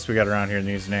 Go. What else we got around here in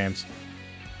these names?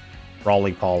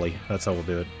 Rolly Polly. That's how we'll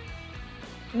do it.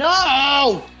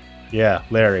 No! Yeah,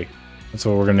 Larry. That's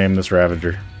what we're gonna name this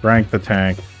Ravager. Frank the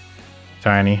Tank.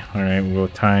 Tiny. Alright, we'll go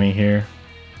with Tiny here.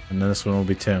 And then this one will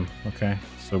be Tim. Okay.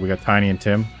 So we got Tiny and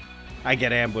Tim. I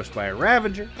get ambushed by a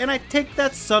Ravager, and I take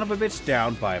that son of a bitch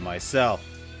down by myself.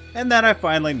 And then I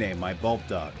finally name my Bulb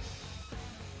Dog.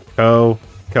 Co.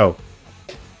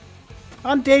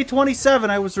 On day 27,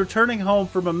 I was returning home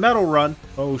from a metal run.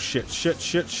 Oh shit.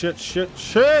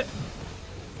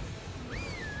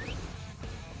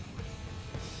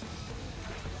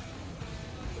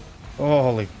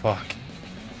 Holy fuck.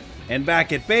 And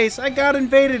back at base, I got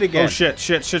invaded again. Oh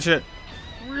shit.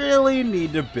 Really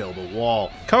need to build a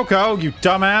wall. Coco, you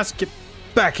dumbass. Get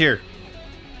back here.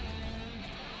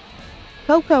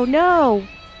 Coco, no!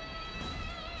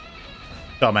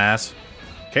 Dumbass.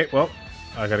 Okay, well,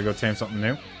 I gotta go tame something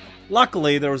new.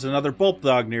 Luckily, there was another Bulb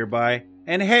Dog nearby,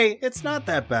 and hey, it's not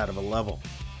that bad of a level.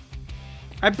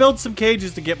 I built some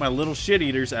cages to get my little shit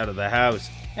eaters out of the house,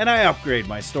 and I upgrade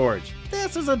my storage.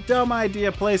 This is a dumb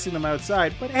idea placing them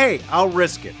outside, but hey, I'll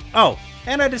risk it. Oh,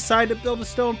 and I decide to build a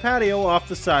stone patio off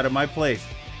the side of my place.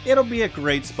 It'll be a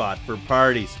great spot for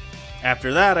parties.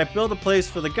 After that, I build a place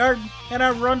for the garden, and I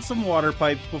run some water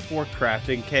pipes before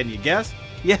crafting, can you guess?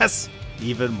 Yes,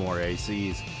 even more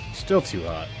ACs. Still too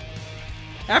hot.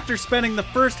 After spending the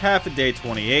first half of day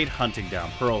 28 hunting down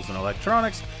pearls and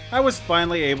electronics, I was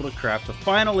finally able to craft the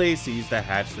final ACs to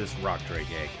hatch this rock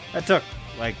drake egg. That took,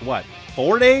 like, what,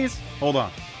 4 days? Hold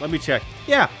on, let me check.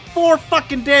 Yeah, 4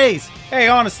 fucking days! Hey,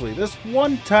 honestly, this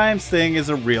one-times thing is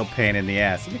a real pain in the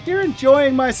ass. And if you're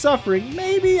enjoying my suffering,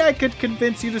 maybe I could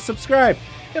convince you to subscribe.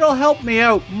 It'll help me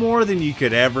out more than you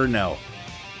could ever know.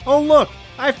 Oh look,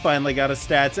 I finally got a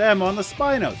stats M on the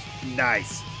Spinos.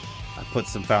 Nice. I put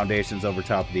some foundations over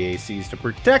top of the ACs to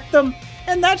protect them,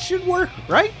 and that should work,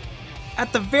 right?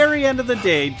 At the very end of the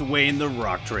day, Dwayne the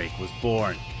Rock Drake was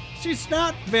born. She's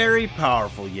not very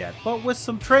powerful yet, but with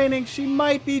some training, she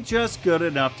might be just good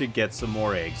enough to get some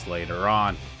more eggs later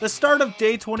on. The start of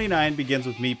day 29 begins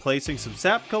with me placing some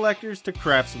sap collectors to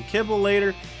craft some kibble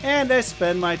later, and I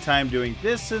spend my time doing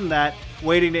this and that,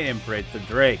 waiting to imprint the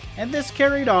Drake. And this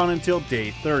carried on until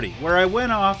day 30, where I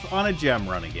went off on a gem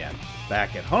run again.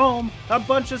 Back at home, a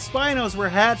bunch of Spinos were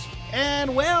hatched,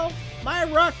 and well, my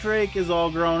Rock Drake is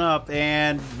all grown up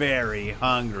and very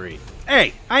hungry.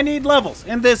 Hey, I need levels,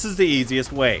 and this is the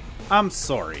easiest way. I'm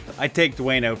sorry. I take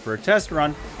Dwayne out for a test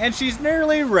run, and she's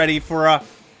nearly ready for a...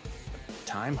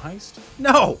 Time heist?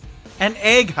 No! An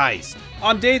egg heist!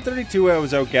 On day 32, I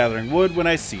was out gathering wood when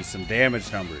I see some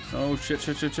damage numbers. Oh, shit.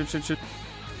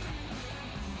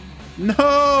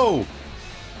 No!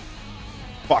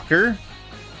 Fucker.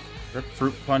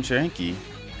 Fruit Punch Anki.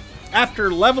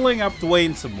 After leveling up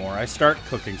Dwayne some more, I start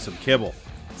cooking some kibble,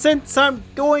 since I'm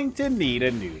going to need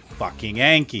a new fucking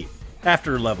Anki.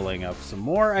 After leveling up some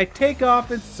more, I take off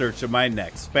in search of my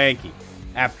next Spanky.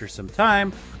 After some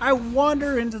time, I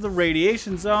wander into the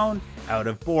radiation zone out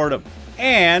of boredom.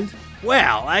 And,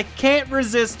 well, I can't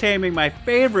resist taming my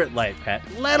favorite light pet,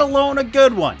 let alone a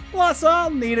good one. Plus,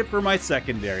 I'll need it for my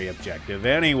secondary objective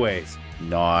anyways.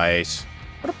 Nice.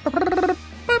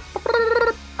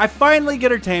 I finally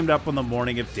get her tamed up on the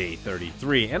morning of day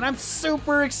 33, and I'm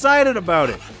super excited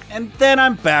about it. And then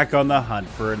I'm back on the hunt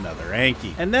for another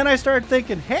Anki. And then I start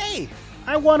thinking, hey,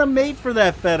 I want to mate for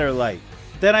that feather light.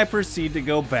 Then I proceed to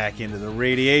go back into the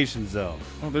radiation zone.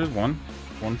 Oh, there's one.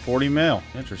 140 mil.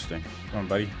 Interesting. Come on,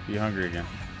 buddy. Be hungry again.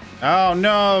 Oh,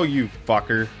 no, you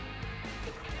fucker.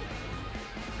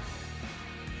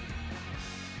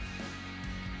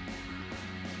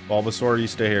 Bulbasaur, you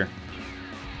stay here.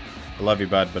 I love you,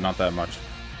 bud, but not that much.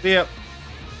 See ya.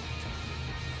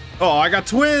 Oh, I got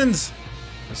twins!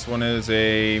 This one is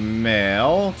a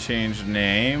male. Changed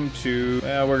name to...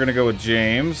 we're gonna go with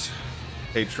James.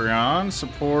 Patreon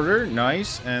supporter.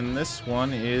 Nice. And this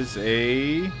one is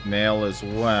a male as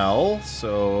well.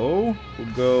 So,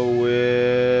 we'll go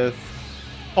with...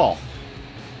 Paul.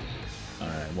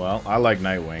 Alright, well, I like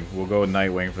Nightwing. We'll go with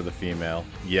Nightwing for the female.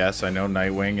 Yes, I know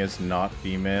Nightwing is not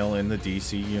female in the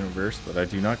DC universe, but I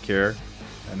do not care.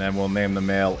 And then we'll name the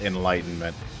male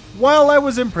Enlightenment. While I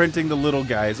was imprinting the little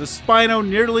guys, a Spino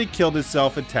nearly killed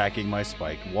himself attacking my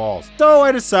spiked walls. So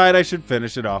I decide I should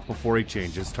finish it off before he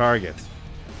changes targets.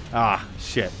 Ah,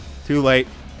 shit. Too late.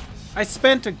 I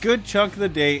spent a good chunk of the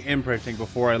day imprinting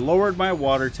before I lowered my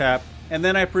water tap, and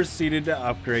then I proceeded to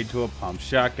upgrade to a pump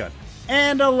shotgun.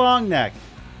 And a long neck.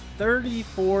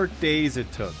 34 days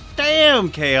it took. Damn,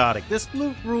 Chaotic. This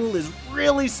loot rule is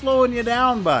really slowing you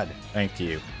down, bud. Thank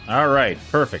you. Alright,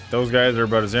 perfect. Those guys are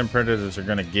about as imprinted as they're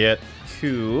gonna get.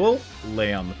 Cool.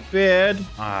 Lay on the bed.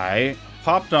 I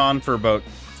popped on for about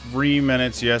 3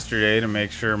 minutes yesterday to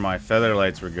make sure my feather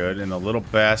lights were good, and the little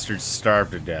bastards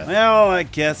starved to death. Well, I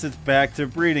guess it's back to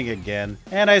breeding again,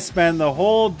 and I spend the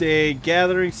whole day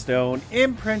gathering stone,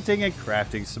 imprinting, and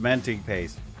crafting cementing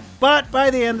paste. But by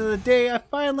the end of the day, I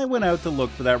finally went out to look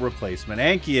for that replacement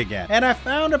Anki again, and I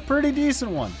found a pretty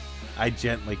decent one. I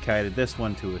gently kited this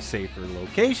one to a safer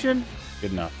location.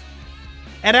 Good enough.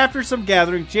 And after some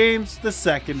gathering, James the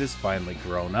second is finally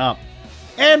grown up.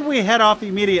 And we head off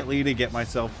immediately to get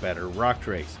myself better rock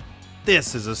trace.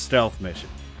 This is a stealth mission.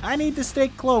 I need to stay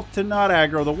cloaked to not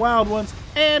aggro the wild ones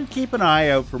and keep an eye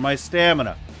out for my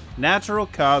stamina. Natural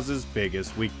causes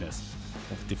biggest weakness.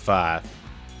 55.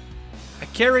 I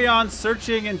carry on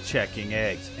searching and checking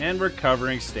eggs and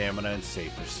recovering stamina in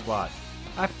safer spots.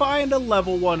 I find a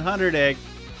level 100 egg,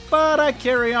 but I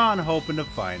carry on hoping to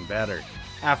find better.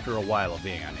 After a while of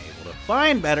being unable to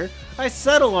find better, I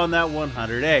settle on that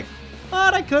 100 egg.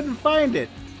 But I couldn't find it,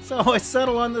 so I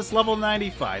settle on this level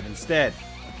 95 instead.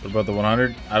 What about the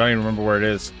 100? I don't even remember where it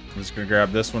is. I'm just going to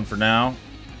grab this one for now,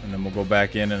 and then we'll go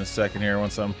back in a second here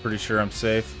once I'm pretty sure I'm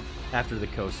safe. After the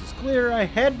coast is clear, I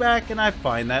head back and I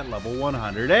find that level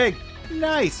 100 egg.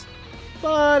 Nice!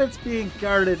 But it's being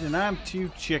guarded and I'm too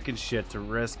chicken shit to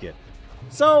risk it.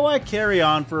 So I carry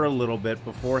on for a little bit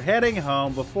before heading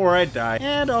home before I die,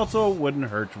 and also it wouldn't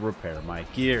hurt to repair my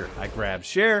gear. I grab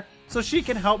Cher so she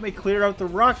can help me clear out the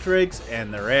rock drakes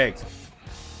and their eggs.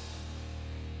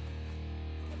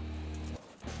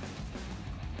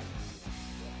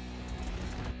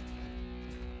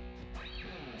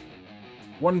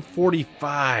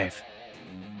 $145.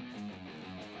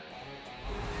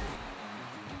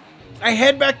 I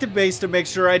head back to base to make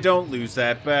sure I don't lose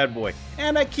that bad boy,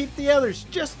 and I keep the others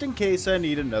just in case I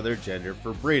need another gender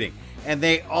for breeding. And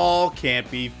they all can't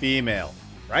be female,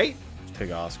 right?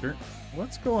 Take Oscar.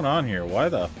 What's going on here? Why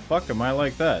the fuck am I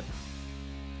like that?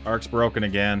 Ark's broken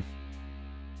again.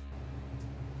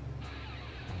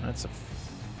 That's a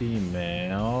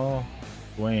female.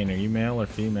 Dwayne, are you male or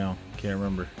female? Can't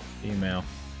remember. Female.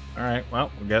 Alright,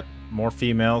 well, we'll get more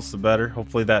females, the better.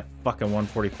 Hopefully that fucking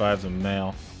 145 is a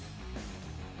male.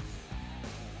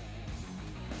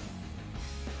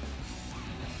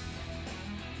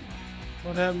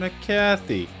 What happened to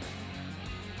Kathy?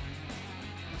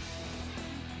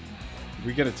 Did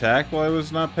we get attacked while I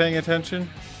was not paying attention?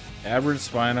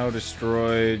 Aberration Spino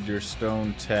destroyed your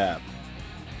stone tap.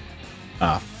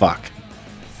 Ah, fuck.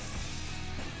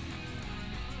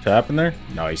 Tap in there?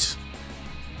 Nice.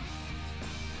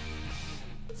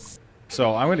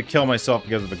 So I'm going to kill myself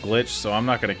because of the glitch, so I'm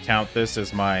not going to count this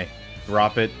as my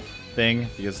drop it thing.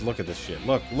 Because look at this shit.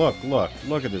 Look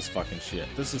at this fucking shit.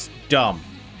 This is dumb.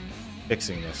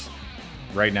 Fixing this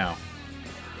right now.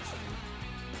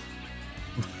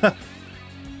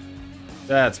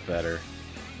 That's better.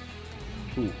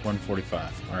 Ooh,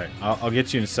 145. Alright, I'll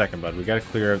get you in a second, bud. We gotta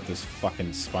clear out this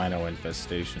fucking Spino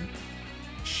infestation.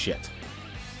 Shit.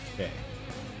 Okay.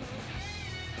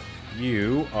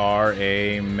 You are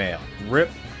a male. Rip.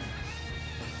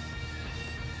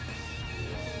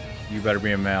 You better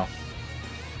be a male.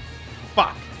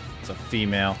 Fuck! It's a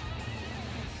female.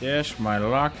 Yes, my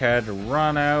lock had to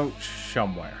run out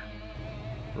somewhere.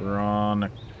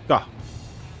 Veronica.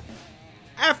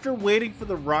 After waiting for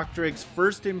the rock drake's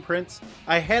first imprints,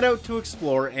 I head out to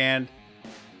explore and...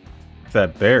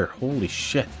 at that bear. Holy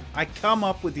shit. I come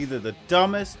up with either the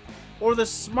dumbest or the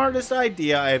smartest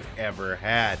idea I've ever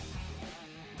had.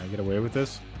 Can I get away with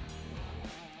this?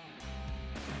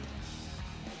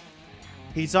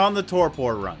 He's on the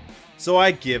torpor run, so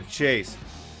I give chase.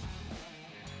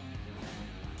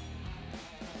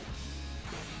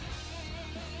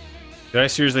 Did I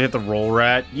seriously hit the roll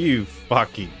rat? You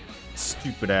fucking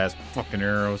stupid ass fucking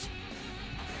arrows.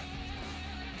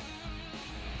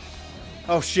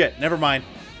 Oh shit, never mind.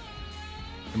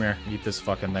 Come here, eat this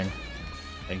fucking thing.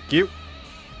 Thank you.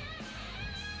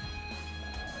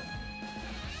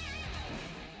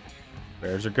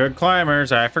 Bears are good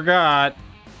climbers, I forgot.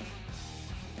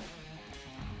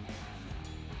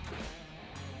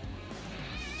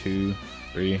 Two,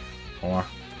 3, 4,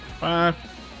 5.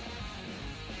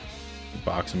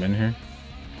 Box him in here.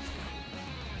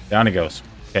 Down he goes.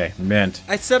 Okay, mint.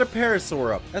 I set a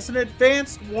parasaur up as an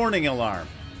advanced warning alarm.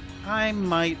 I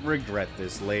might regret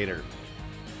this later.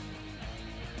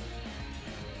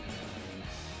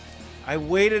 I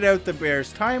waited out the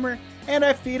bear's timer, and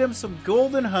I feed him some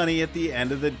golden honey at the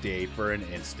end of the day for an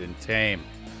instant tame.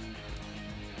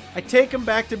 I take him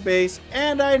back to base,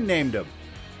 and I named him.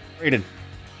 Raiden.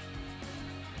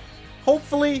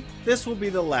 Hopefully, this will be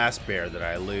the last bear that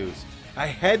I lose. I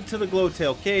head to the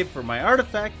Glowtail Cave for my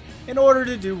artifact in order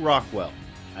to do Rockwell.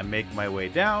 I make my way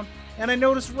down, and I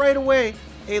notice right away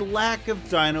a lack of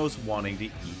dinos wanting to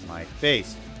eat my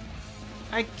face.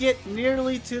 I get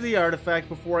nearly to the artifact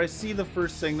before I see the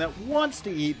first thing that wants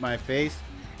to eat my face,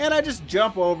 and I just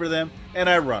jump over them and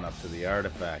I run up to the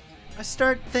artifact. I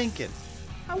start thinking,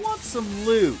 I want some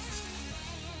loot.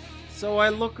 So I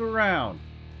look around,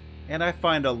 and I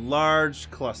find a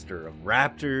large cluster of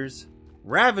raptors,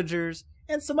 ravagers,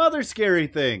 and some other scary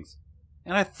things.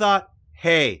 And I thought,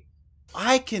 hey,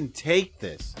 I can take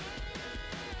this.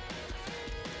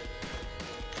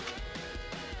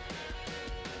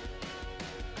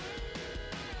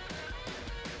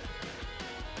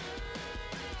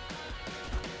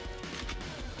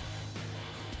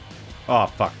 Oh,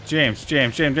 fuck. James.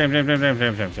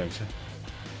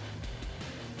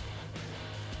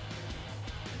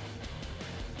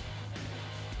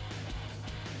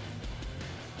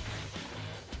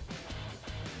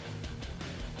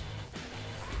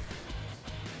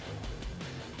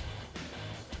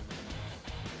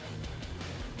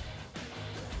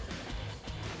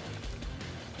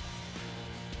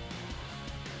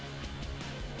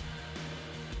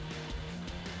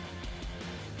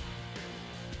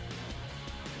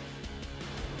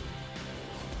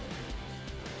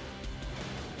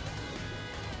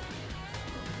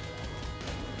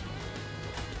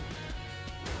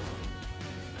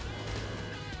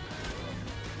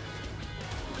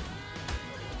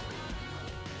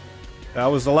 That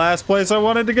was the last place I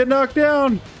wanted to get knocked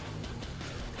down.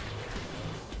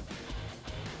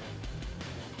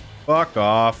 Fuck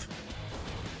off.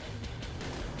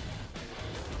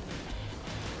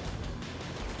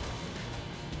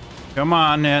 Come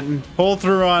on, Netton. Pull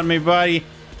through on me, buddy.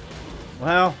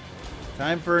 Well,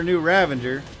 time for a new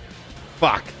Ravager.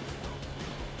 Fuck.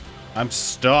 I'm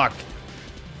stuck.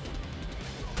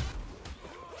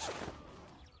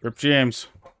 Rip James.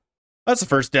 That's the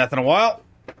first death in a while.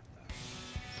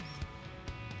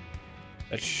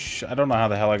 I don't know how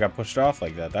the hell I got pushed off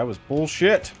like that. That was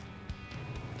bullshit.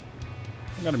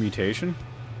 I got a mutation.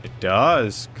 It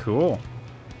does. Cool.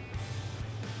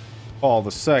 Paul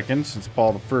the second, since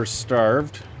Paul the first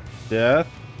starved. Death.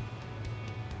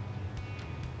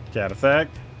 Cat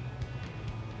effect.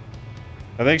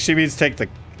 I think she means take the...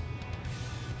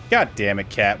 God damn it,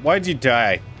 Cat. Why'd you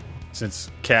die? Since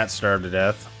Cat starved to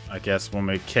death, I guess we'll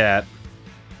make Cat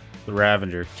the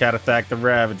Ravager. Cat attack the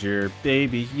Ravager.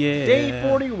 Baby, yeah. Day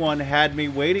 41 had me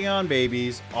waiting on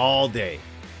babies all day.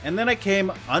 And then I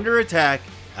came under attack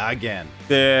again.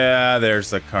 Yeah, there's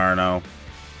the Carno.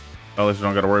 At least we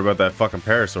don't got to worry about that fucking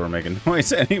parasaur making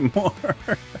noise anymore.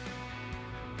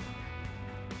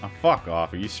 Oh, fuck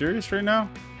off. Are you serious right now?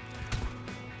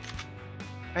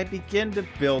 I begin to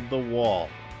build the wall.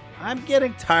 I'm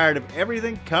getting tired of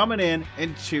everything coming in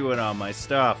and chewing on my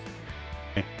stuff.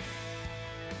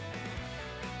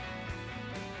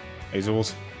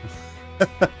 Hazels.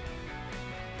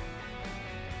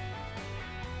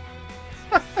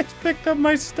 I picked up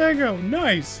my stego.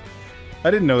 Nice.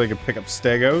 I didn't know they could pick up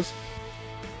stegos.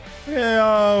 Yeah,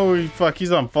 oh, fuck.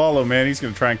 He's on follow, man. He's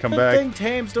going to try and come back. Good thing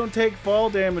tames don't take fall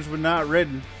damage when not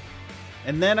ridden.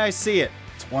 And then I see it.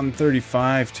 It's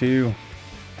 135, too.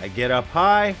 I get up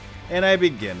high, and I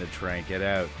begin to trank it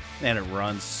out. And it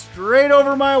runs straight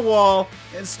over my wall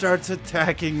and starts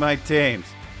attacking my tames.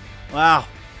 Wow.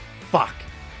 Fuck.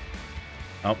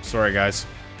 Oh, sorry, guys.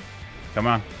 Come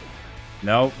on.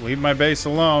 No, leave my base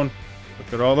alone.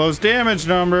 Look at all those damage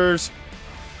numbers.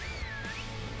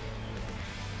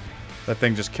 That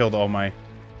thing just killed all my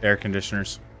air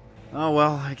conditioners. Oh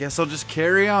well, I guess I'll just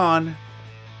carry on.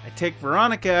 I take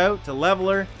Veronica out to level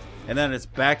her, and then it's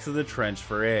back to the trench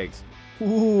for eggs.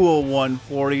 Ooh, a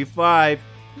 145.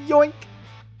 Yoink!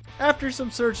 After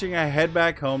some searching, I head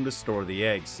back home to store the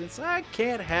eggs, since I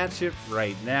can't hatch it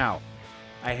right now.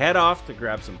 I head off to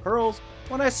grab some pearls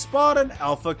when I spot an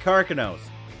Alpha Carcanos.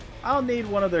 I'll need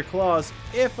one of their claws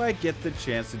if I get the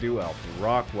chance to do Alpha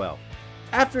Rockwell.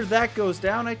 After that goes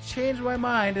down, I change my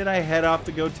mind and I head off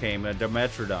to go tame a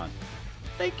Dimetrodon.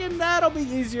 Thinking that'll be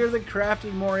easier than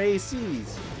crafting more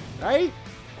ACs, right?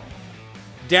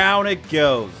 Down it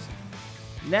goes.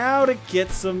 Now to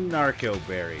get some narco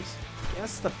berries.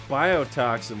 Guess the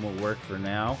biotoxin will work for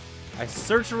now. I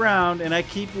search around and I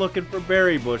keep looking for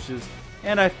berry bushes,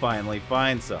 and I finally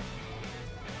find some.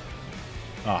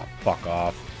 Oh, fuck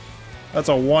off. That's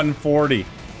a 140.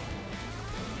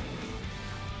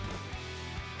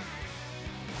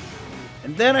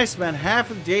 And then I spent half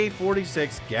of day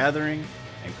 46 gathering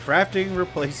and crafting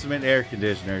replacement air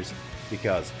conditioners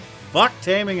because fuck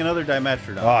taming another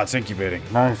Dimetrodon. Oh, it's incubating.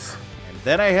 Nice. And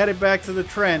then I headed back to the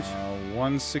trench.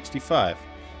 165.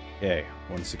 Okay,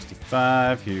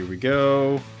 165. Here we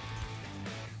go.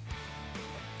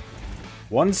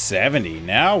 170.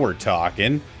 Now we're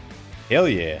talking. Hell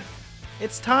yeah.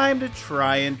 It's time to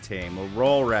try and tame a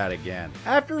roll rat again.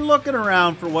 After looking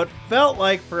around for what felt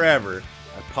like forever,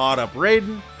 I pot up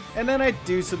Raiden, and then I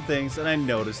do some things and I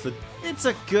notice that it's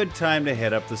a good time to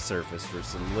head up the surface for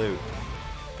some loot.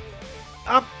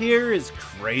 Up here is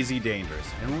crazy dangerous,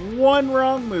 and one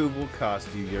wrong move will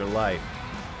cost you your life.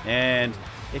 And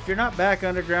if you're not back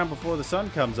underground before the sun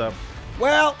comes up,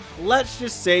 well, let's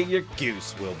just say your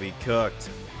goose will be cooked.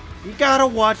 You gotta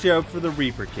watch out for the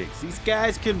Reaper kicks. These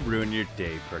guys can ruin your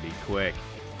day pretty quick.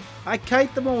 I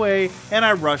kite them away, and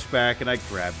I rush back and I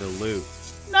grab the loot.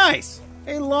 Nice!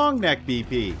 A long neck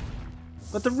BP.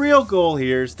 But the real goal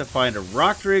here is to find a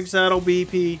rock drag saddle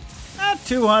BP, a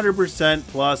 200%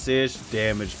 plus-ish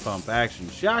damage pump action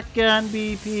shotgun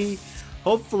BP,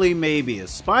 hopefully maybe a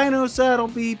Spino saddle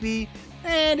BP,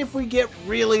 and if we get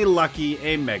really lucky,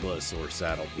 a Megalosaur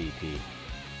saddle BP.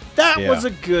 That was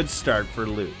a good start for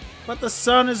loot, but the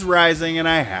sun is rising and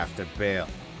I have to bail.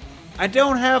 I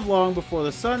don't have long before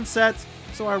the sun sets,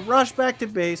 so I rush back to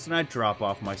base and I drop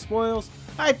off my spoils,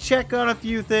 I check on a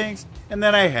few things, and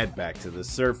then I head back to the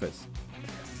surface.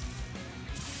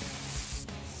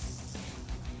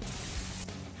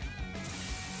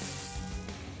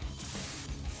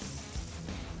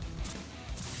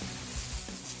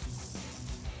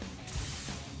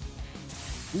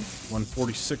 Ooh,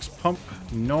 146 pump.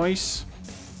 Nice.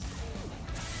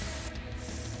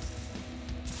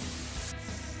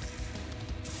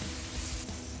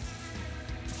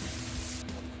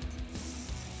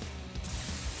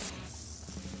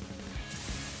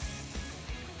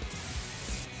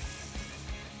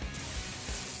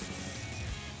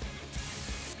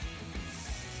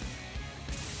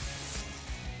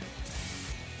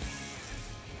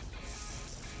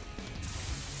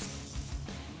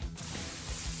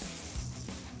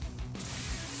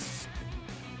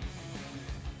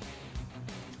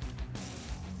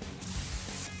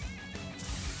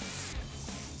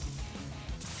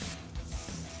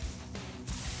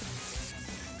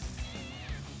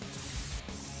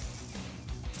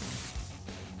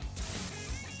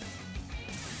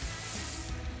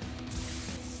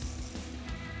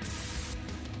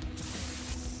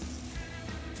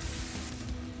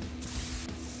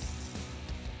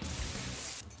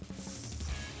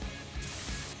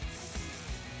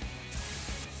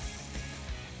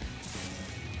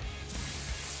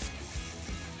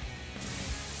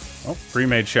 Oh,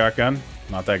 pre-made shotgun.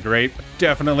 Not that great, but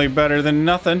definitely better than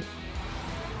nothing.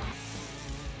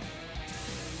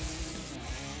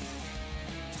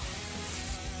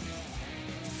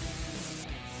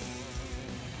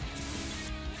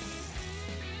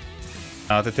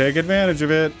 Not to take advantage of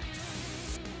it.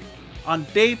 On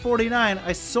day 49,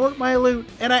 I sort my loot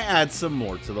and I add some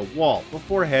more to the wall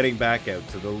before heading back out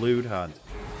to the loot hunt.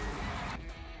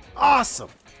 Awesome!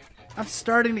 I'm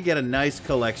starting to get a nice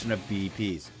collection of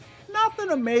BPs. Nothing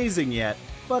amazing yet,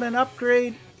 but an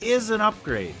upgrade is an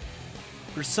upgrade.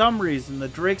 For some reason, the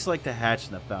drakes like to hatch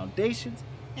in the foundations,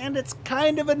 and it's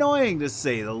kind of annoying to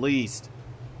say the least.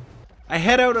 I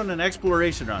head out on an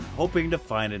exploration run, hoping to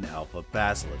find an alpha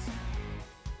basilisk.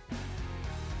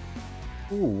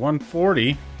 Ooh,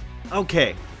 140.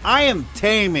 Okay, I am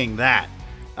taming that.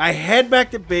 I head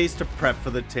back to base to prep for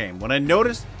the tame when I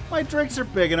notice my drakes are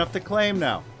big enough to claim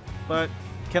now. But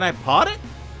Can I pot it?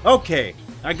 Okay,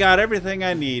 I got everything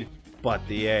I need but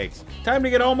the eggs. Time to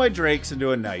get all my drakes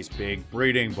into a nice big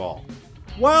breeding ball.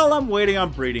 While I'm waiting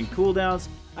on breeding cooldowns,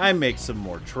 I make some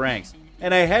more tranks,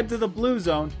 and I head to the blue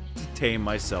zone to tame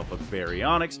myself a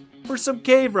baryonyx for some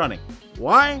cave running.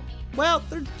 Why? Well,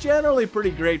 they're generally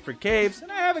pretty great for caves,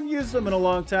 and I haven't used them in a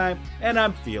long time, and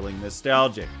I'm feeling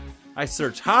nostalgic. I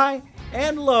search high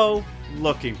and low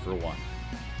looking for one.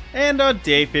 And on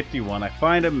day 51, I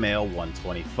find a male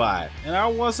 125, and I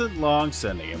wasn't long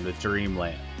sending him to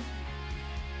Dreamland.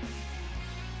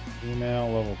 Female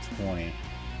level 20.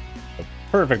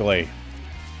 Perfectly.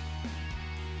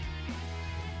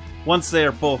 Once they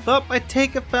are both up, I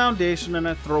take a foundation and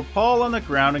I throw Paul on the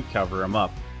ground and cover him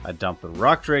up. I dump the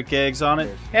rock drake eggs on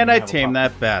it, and I tame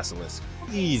that basilisk.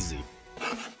 Easy.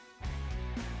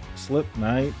 Slip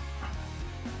night.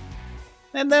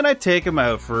 And then I take him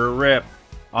out for a rip.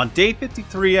 On day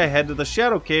 53, I head to the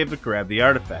Shadow Cave to grab the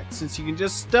artifact, since you can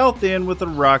just stealth in with a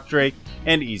rock drake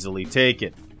and easily take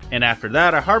it. And after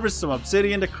that, I harvest some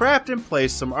obsidian to craft and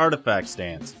place some artifact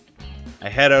stands. I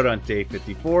head out on day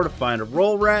 54 to find a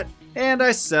roll rat, and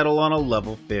I settle on a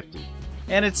level 50.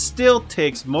 And it still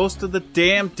takes most of the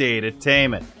damn day to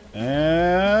tame it.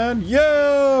 And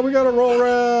yeah, we got a roll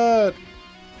rat!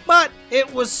 But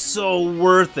it was so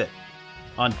worth it.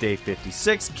 On day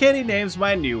 56, Kitty names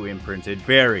my new imprinted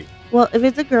berry. Well, if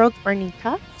it's a girl, it's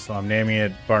Barnita. So I'm naming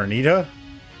it Barnita?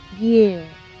 Yeah.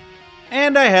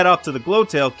 And I head off to the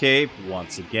Glowtail Cave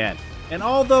once again. And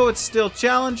although it's still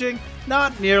challenging,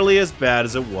 not nearly as bad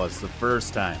as it was the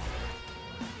first time.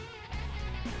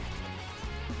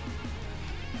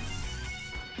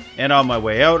 And on my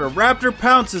way out, a raptor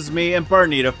pounces me and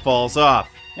Barnita falls off.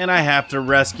 And I have to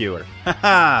rescue her.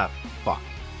 Haha, fuck.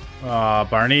 Aw,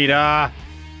 Barnita!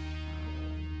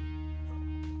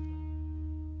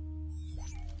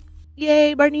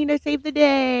 Yay, Barnita saved the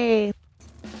day.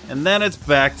 And then it's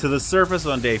back to the surface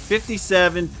on day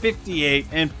 57, 58,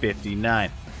 and 59,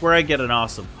 where I get an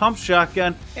awesome pump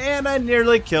shotgun, and I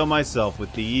nearly kill myself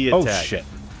with the E attack. Oh shit.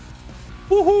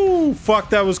 Woohoo! Fuck,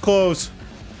 that was close.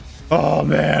 Oh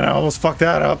man, I almost fucked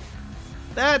that up.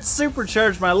 That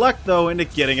supercharged my luck though into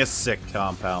getting a sick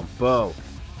compound bow.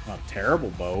 Not a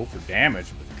terrible bow for damage,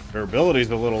 but durability's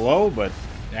a little low, but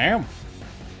damn.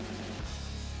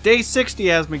 Day 60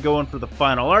 has me going for the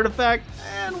final artifact,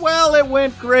 and well, it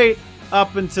went great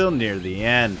up until near the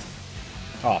end.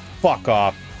 Oh, fuck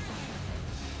off.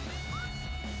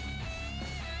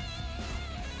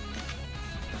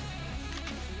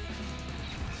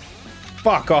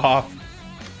 Fuck off.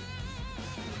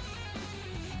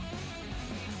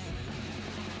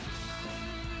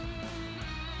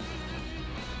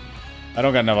 I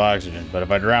don't got enough oxygen, but if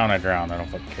I drown, I drown. I don't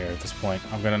fucking care at this point.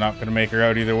 I'm not gonna make her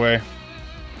out either way.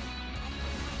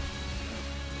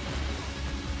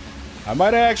 I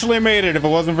might have actually made it if it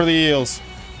wasn't for the eels.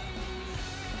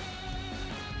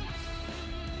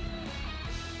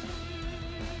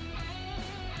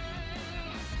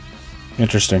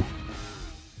 Interesting.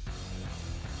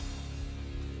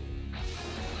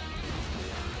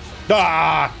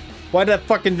 Ah! Why'd that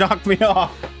fucking knock me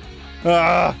off?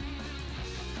 Ah!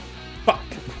 Fuck.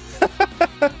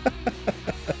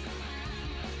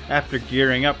 After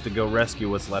gearing up to go rescue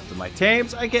what's left of my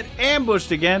tames, I get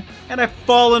ambushed again, and I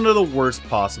fall into the worst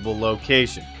possible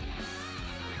location.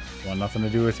 Want nothing to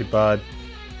do with you, bud.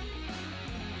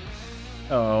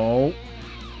 Oh.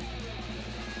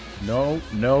 Nope,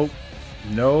 nope,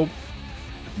 nope,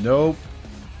 nope,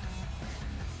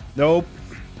 nope.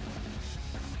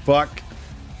 Fuck.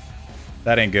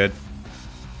 That ain't good.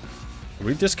 Are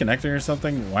we disconnecting or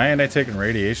something? Why ain't I taking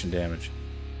radiation damage?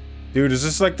 Dude, is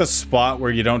this like the spot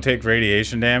where you don't take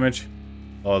radiation damage?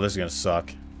 Oh, this is gonna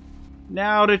suck.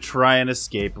 Now to try and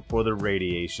escape before the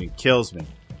radiation kills me.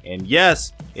 And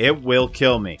yes, it will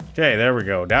kill me. Okay, there we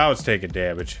go. Now it's taking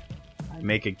damage. I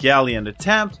make a gallant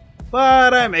attempt,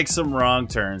 but I make some wrong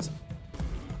turns.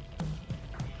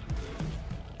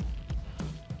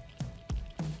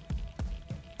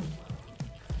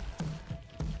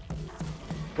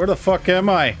 Where the fuck am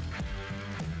I?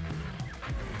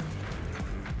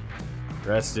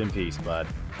 Rest in peace, bud.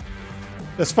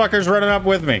 This fucker's running up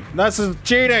with me. This is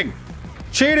cheating!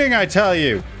 Cheating, I tell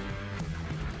you!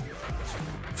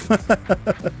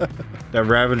 That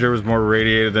Ravager was more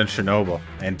radiated than Chernobyl,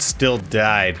 and still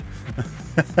died.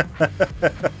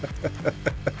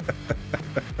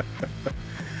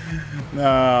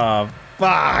 Oh,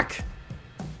 fuck!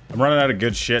 I'm running out of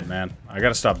good shit, man. I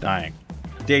gotta stop dying.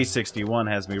 Day 61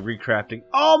 has me recrafting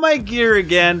all my gear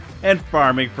again and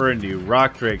farming for a new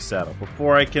rock drake saddle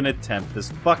before I can attempt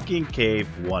this fucking cave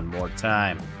one more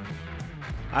time.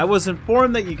 I was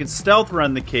informed that you can stealth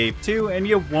run the cave too and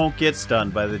you won't get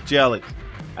stunned by the jellies.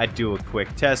 I do a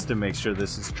quick test to make sure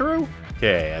this is true.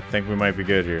 Okay, I think we might be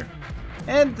good here.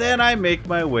 And then I make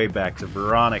my way back to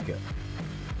Veronica.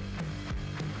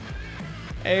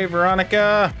 Hey,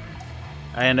 Veronica!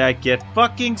 And I get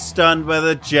fucking stunned by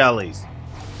the jellies.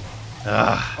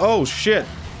 Ugh. Oh, shit!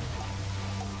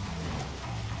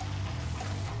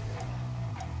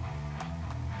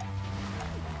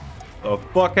 The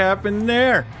fuck happened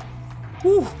there?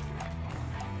 Whew.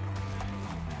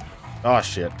 Oh,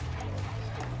 shit.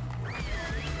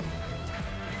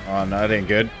 Oh, no, that ain't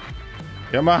good.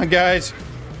 Come on, guys.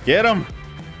 Get him.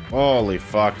 Holy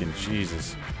fucking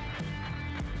Jesus.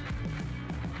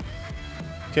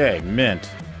 Okay,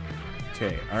 mint.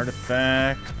 Okay,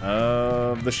 artifact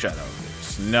of the shadow.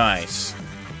 Nice.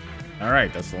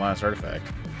 Alright, that's the last artifact.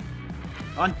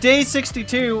 On day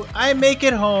 62, I make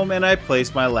it home and I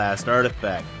place my last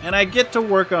artifact. And I get to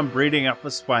work on breeding up a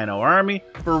Spino army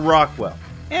for Rockwell.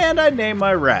 And I name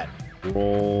my rat.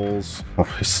 Rolls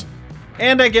Royce.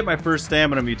 And I get my first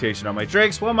stamina mutation on my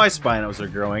drakes while my Spinos are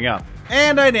growing up.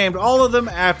 And I named all of them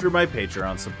after my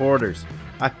Patreon supporters.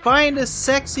 I find a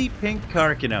sexy pink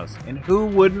Karkinos, and who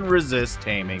wouldn't resist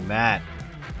taming that?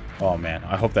 Oh man,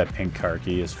 I hope that pink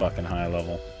Karki is fucking high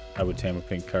level. I would tame a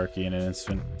pink Karki in an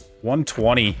instant.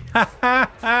 120. Ha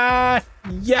ha ha!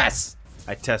 Yes!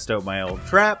 I test out my old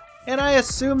trap, and I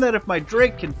assume that if my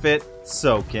drake can fit,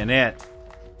 so can it.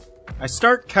 I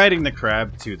start kiting the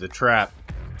crab to the trap.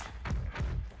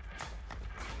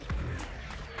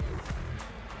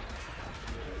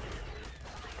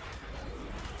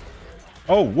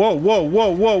 Oh, whoa, whoa, whoa,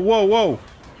 whoa, whoa, whoa!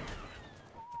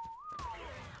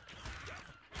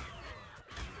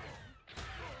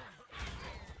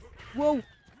 Whoa.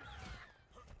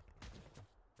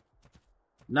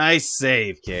 Nice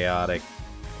save, Chaotic.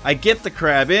 I get the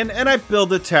crab in and I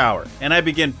build a tower, and I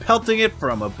begin pelting it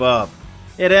from above.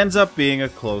 It ends up being a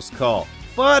close call,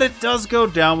 but it does go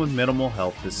down with minimal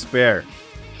health to spare.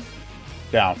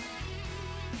 Down.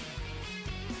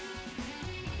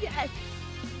 Yes.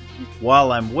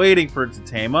 While I'm waiting for it to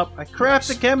tame up, I craft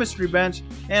a chemistry bench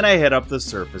and I head up the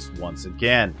surface once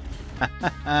again.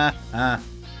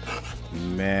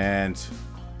 Mint.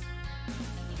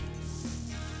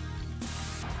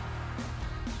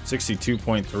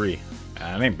 62.3.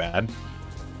 That ain't bad.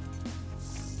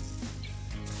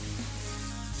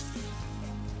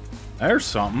 There's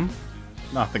something.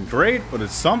 Nothing great, but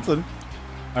it's something.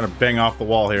 I'm gonna bang off the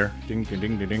wall here. Ding, ding,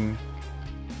 ding, ding, ding.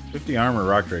 50 armor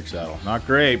rock drake saddle. Not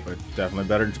great, but definitely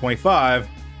better than 25.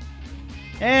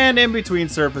 And in between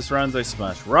surface runs, I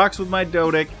smash rocks with my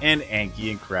Dodic and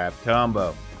Anki and Crab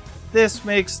combo. This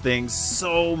makes things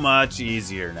so much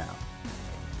easier now.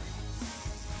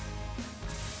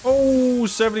 Oh,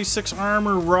 76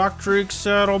 armor rock drake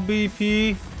saddle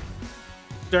BP.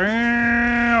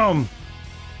 Damn.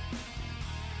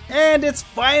 And it's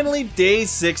finally day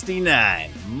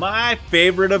 69, my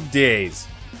favorite of days.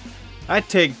 I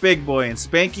take Big Boy and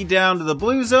Spanky down to the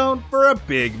blue zone for a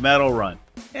big metal run.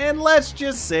 And let's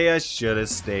just say I should have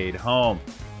stayed home.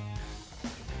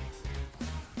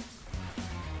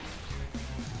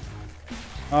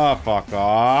 Oh, fuck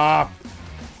off.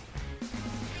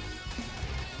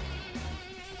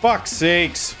 Fuck's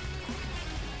sakes.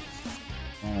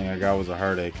 Only I got was a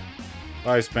heartache.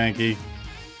 Bye, Spanky.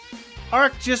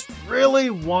 Ark just really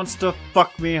wants to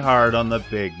fuck me hard on the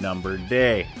big numbered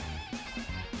day.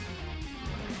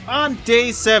 On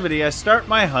day 70, I start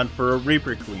my hunt for a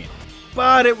Reaper Queen,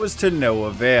 but it was to no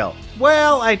avail.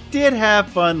 Well, I did have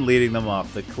fun leading them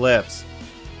off the cliffs.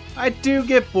 I do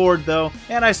get bored though,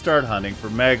 and I start hunting for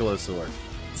Megalosaurs,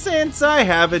 since I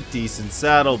have a decent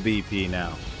saddle BP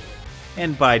now.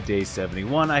 And by day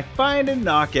 71, I find and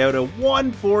knock out a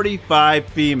 145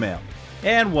 female.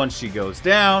 And once she goes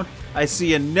down, I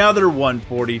see another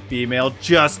 140 female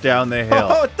just down the hill.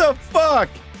 What the fuck?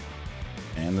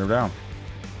 And they're down.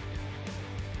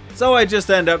 So I just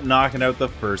end up knocking out the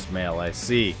first male I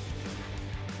see.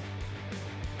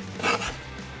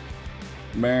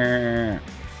 Meh.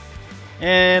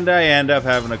 And I end up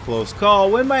having a close call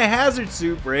when my hazard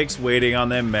suit breaks waiting on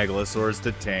them Megalosaurs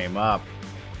to tame up.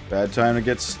 Bad time to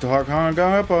get stuck hung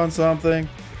up on something.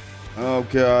 Oh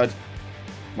god.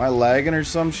 Am I lagging or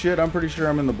some shit? I'm pretty sure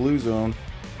I'm in the blue zone.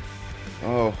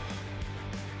 Oh.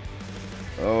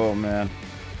 Oh man.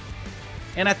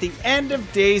 And at the end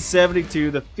of day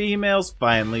 72, the females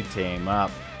finally tame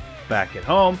up. Back at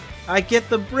home, I get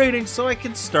the breeding so I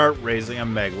can start raising a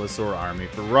Megalosaur army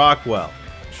for Rockwell.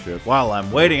 Shit. While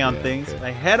I'm waiting on Yeah, things, okay.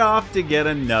 I head off to get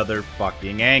another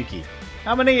fucking Anki.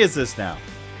 How many is this now?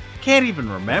 Can't even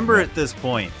remember at this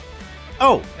point.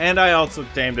 Oh, and I also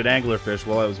tamed an anglerfish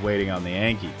while I was waiting on the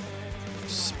Anki.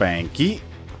 Spanky.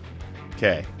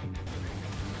 Okay.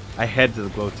 I head to the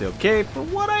Glowtail Cave for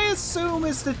what I assume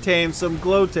is to tame some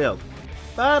glowtails.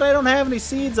 But I don't have any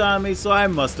seeds on me, so I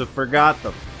must have forgot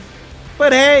them.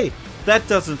 But hey, that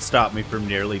doesn't stop me from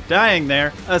nearly dying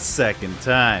there a second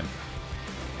time.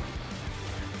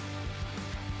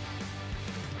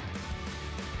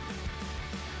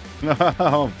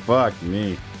 Oh, fuck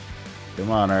me. Come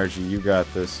on, Archie, you got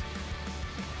this.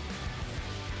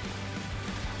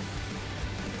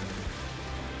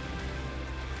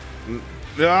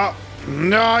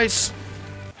 Nice!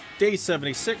 Day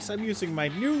 76, I'm using my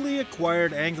newly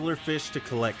acquired anglerfish to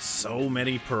collect so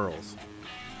many pearls.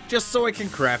 Just so I can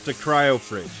craft a cryo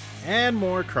fridge, and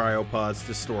more cryopods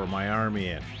to store my army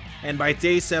in. And by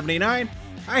day 79,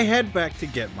 I head back to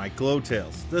get my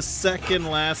glowtails, the second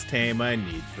last tame I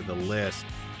need for the list.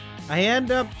 I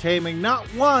end up taming not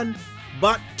one,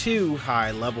 but 2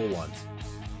 high-level ones.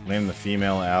 Name the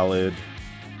female Alid,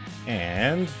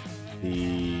 and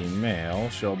the male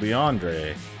shall be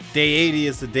Andre. Day 80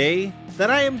 is the day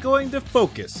that I am going to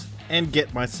focus and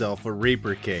get myself a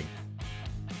Reaper King.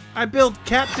 I built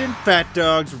Captain Fat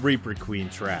Dog's Reaper Queen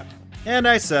trap, and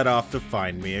I set off to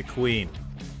find me a queen.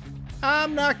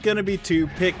 I'm not gonna be too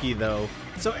picky though,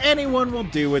 so anyone will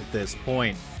do at this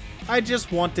point. I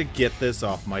just want to get this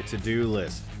off my to-do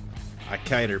list. I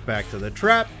kite her back to the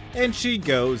trap, and she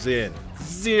goes in.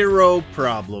 0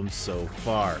 problems so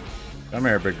far. Come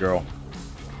here, big girl.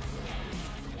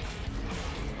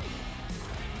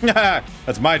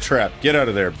 That's my trap. Get out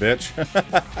of there, bitch.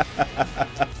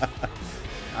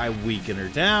 I weaken her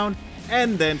down,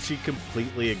 and then she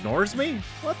completely ignores me?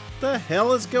 What the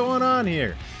hell is going on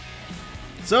here?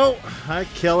 So, I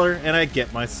kill her and I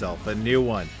get myself a new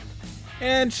one.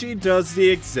 And she does the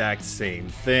exact same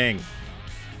thing.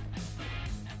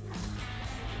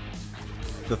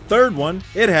 The third one,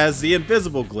 it has the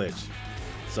invisible glitch.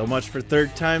 So much for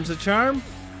 3rd time's a charm.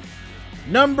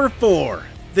 Number 4,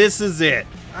 this is it.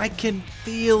 I can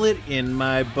feel it in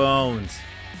my bones.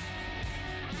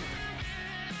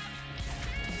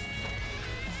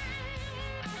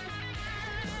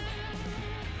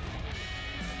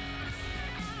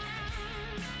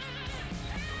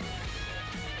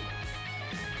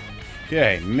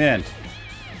 Okay, mint.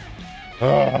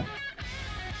 Ugh.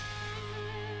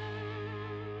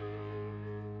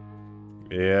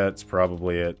 Yeah, it's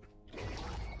probably it.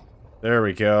 There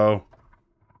we go.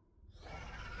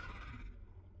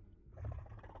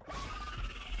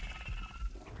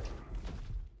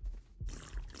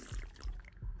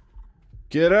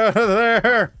 Get out of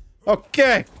there!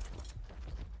 Okay!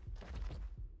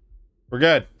 We're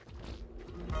good.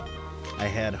 I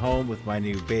head home with my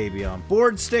new baby on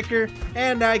board sticker,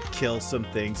 and I kill some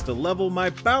things to level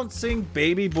my bouncing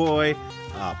baby boy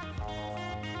up.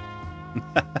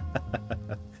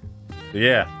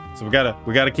 Yeah, so we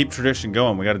gotta keep tradition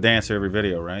going. We gotta dance every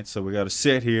video, right? So we gotta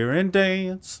sit here and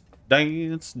dance,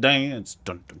 dance, dance,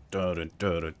 dun, dun, dun, dun,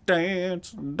 dun, dun,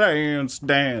 dance, dance,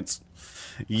 dance.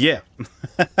 Yeah.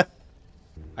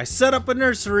 I set up a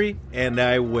nursery and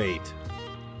I wait.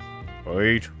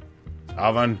 8,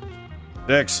 7,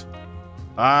 6,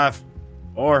 5,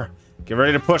 4. Get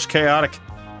ready to push, chaotic.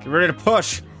 Get ready to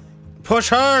push. Push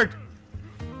hard.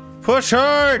 Push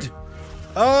hard.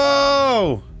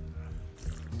 Oh.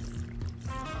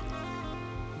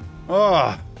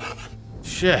 Oh.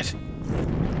 Shit.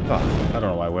 Oh, I don't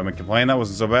know why women complain. That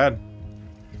wasn't so bad.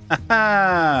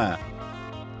 Ha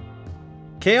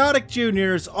Chaotic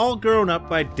Jr. is all grown up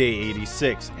by day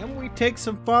 86, and we take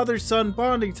some father-son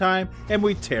bonding time and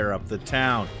we tear up the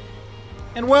town.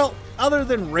 And well, other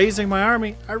than raising my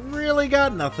army, I really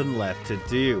got nothing left to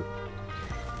do.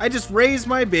 I just raise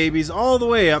my babies all the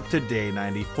way up to day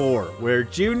 94, where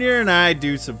Junior and I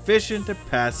do some fishing to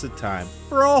pass the time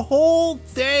for a whole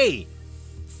day.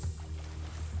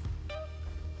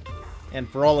 And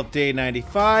for all of day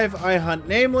 95, I hunt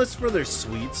Nameless for their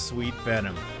sweet, sweet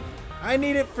venom. I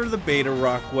need it for the beta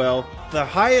Rockwell, the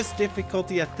highest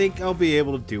difficulty I think I'll be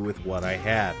able to do with what I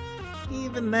have.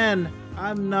 Even then,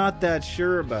 I'm not that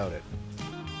sure about it.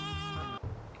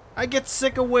 I get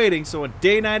sick of waiting, so on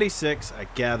day 96, I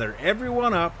gather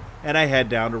everyone up and I head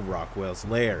down to Rockwell's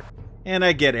lair. And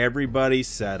I get everybody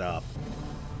set up.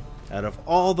 Out of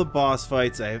all the boss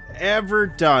fights I've ever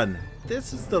done,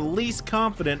 this is the least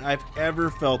confident I've ever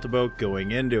felt about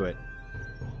going into it.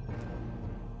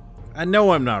 I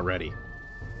know I'm not ready.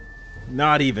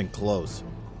 Not even close.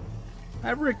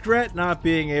 I regret not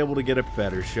being able to get a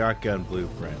better shotgun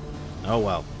blueprint. Oh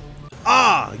well.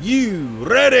 Are you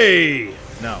ready?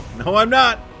 No, I'm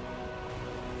not.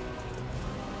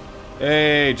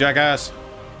 Hey, jackass.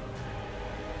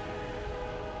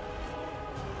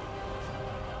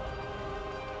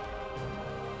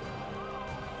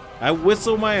 I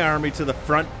whistle my army to the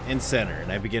front and center,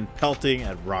 and I begin pelting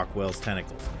at Rockwell's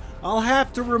tentacles. I'll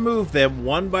have to remove them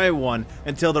one by one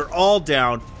until they're all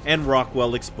down and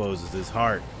Rockwell exposes his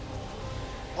heart.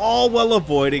 All while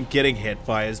avoiding getting hit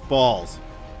by his balls.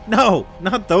 No,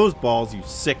 not those balls, you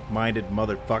sick-minded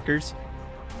motherfuckers.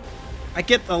 I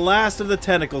get the last of the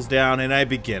tentacles down and I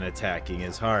begin attacking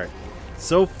his heart.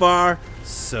 So far,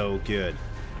 so good.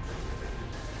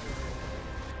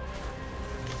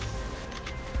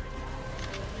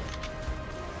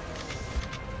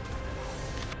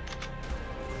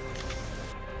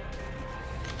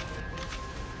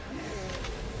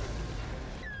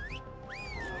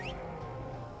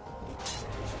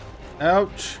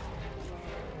 Ouch.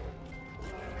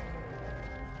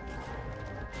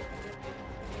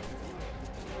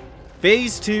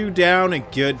 Phase 2 down in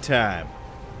good time.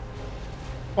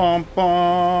 Bum,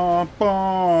 bum,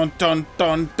 bum, dun,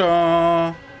 dun,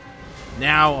 dun.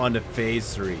 Now on to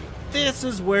Phase 3. This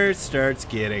is where it starts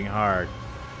getting hard.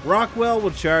 Rockwell will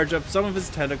charge up some of his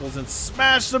tentacles and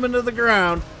smash them into the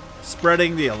ground,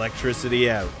 spreading the electricity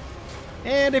out.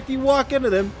 And if you walk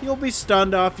into them, you'll be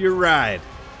stunned off your ride.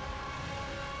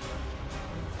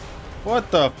 What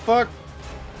the fuck?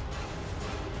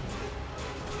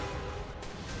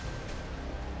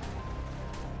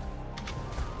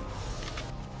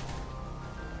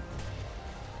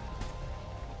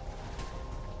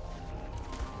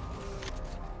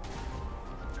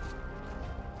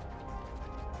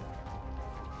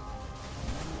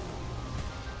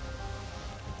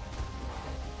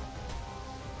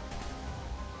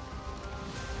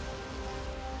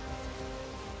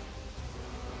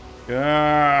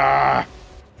 Ah.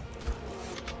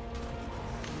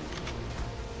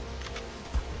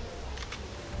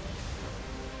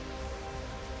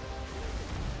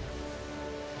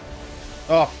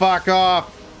 Oh, fuck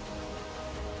off.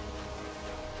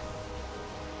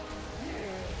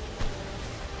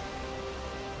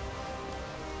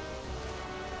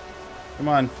 Come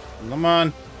on. Come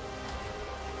on.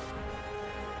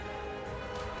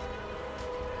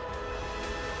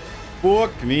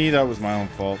 Fuck me, that was my own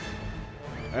fault.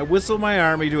 I whistle my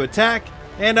army to attack,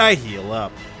 and I heal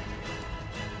up.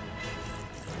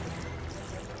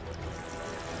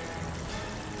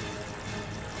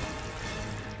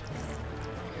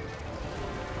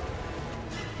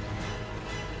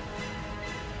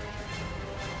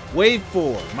 Wave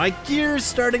 4. My gear is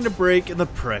starting to break and the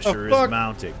pressure is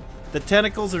mounting. The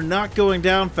tentacles are not going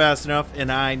down fast enough,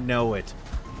 and I know it.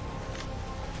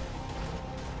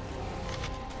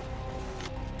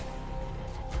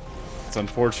 It's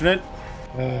unfortunate.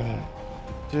 I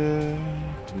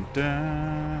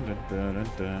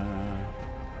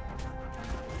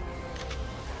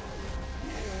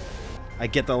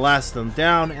get the last of them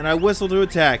down, and I whistle to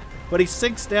attack, but he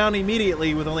sinks down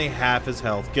immediately with only half his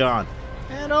health gone.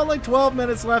 And only 12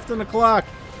 minutes left on the clock.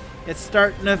 It's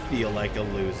starting to feel like a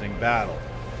losing battle.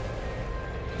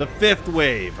 The 5th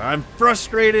wave. I'm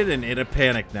frustrated and in a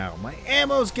panic now. My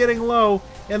ammo's getting low,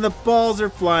 and the balls are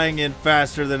flying in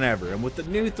faster than ever. And with the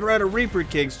new threat of Reaper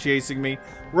Kings chasing me,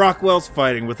 Rockwell's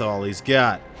fighting with all he's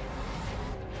got.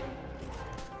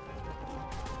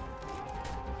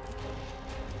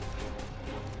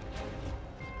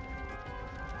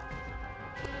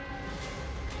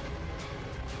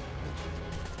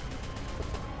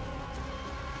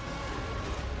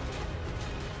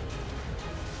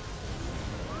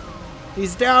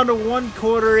 He's down to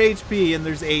 1/4 HP and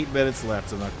there's 8 minutes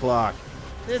left on the clock.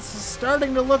 This is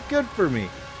starting to look good for me.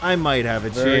 I might have a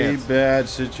Very chance. bad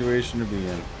situation to be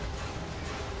in.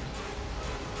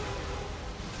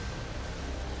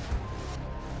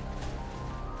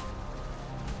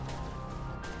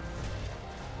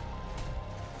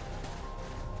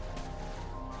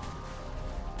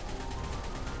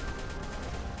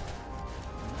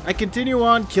 I continue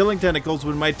on killing tentacles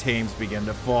when my tames begin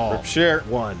to fall. Rip share.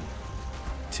 1,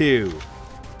 2,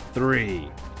 3,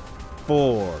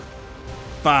 4,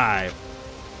 5.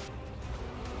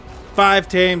 5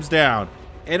 tames down,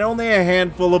 and only a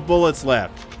handful of bullets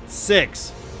left.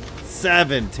 6,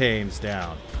 7 tames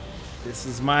down. This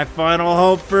is my final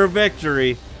hope for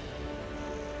victory.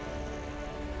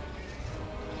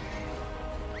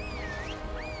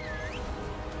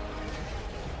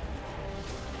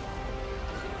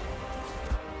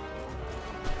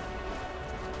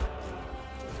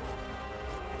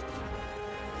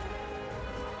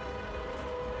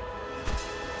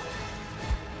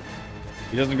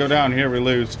 He doesn't go down here, we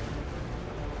lose.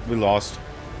 We lost.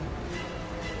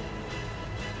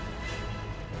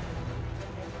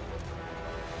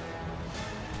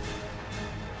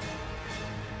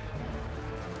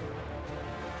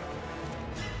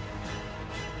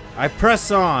 I press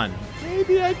on.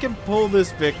 Maybe I can pull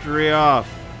this victory off.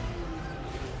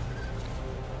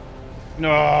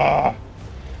 No.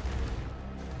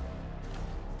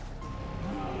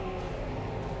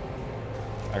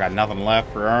 I got nothing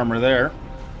left for armor there.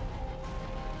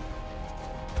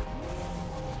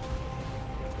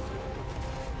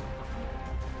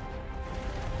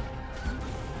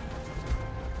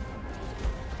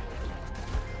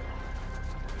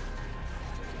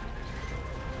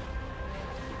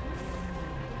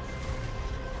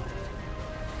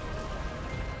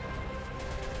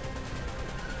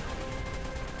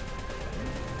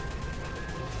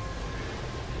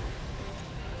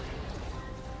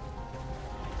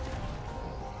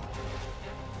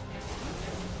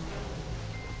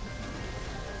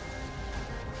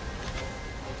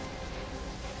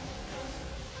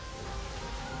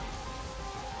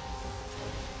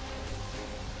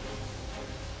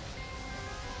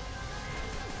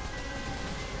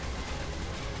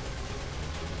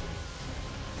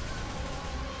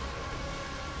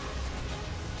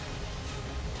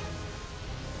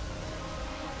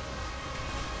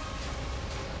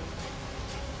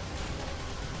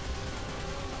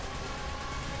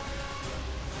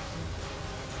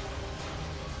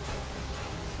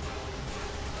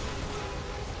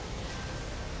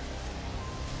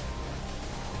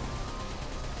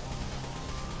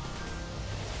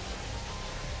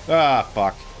 Ah,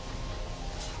 fuck.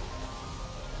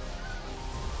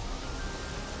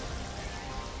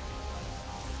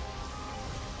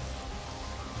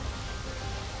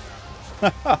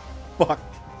 Fuck.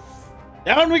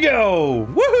 Down we go!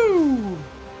 Woohoo!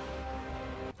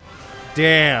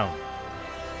 Damn.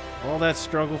 All that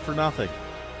struggle for nothing.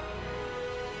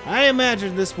 I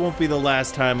imagine this won't be the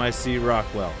last time I see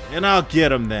Rockwell, and I'll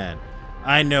get him then.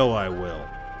 I know I will.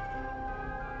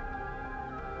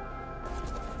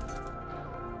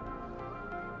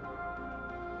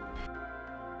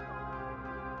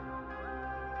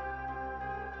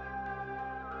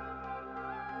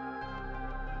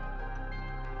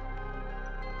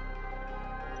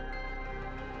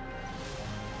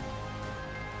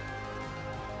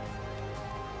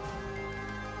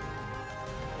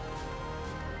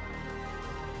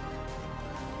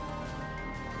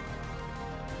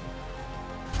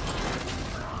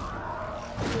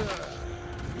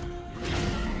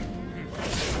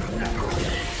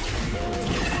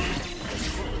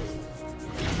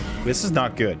 This is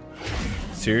not good.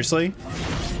 Seriously?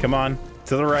 Come on.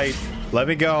 To the right. Let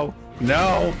me go.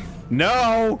 No.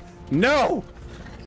 No. No.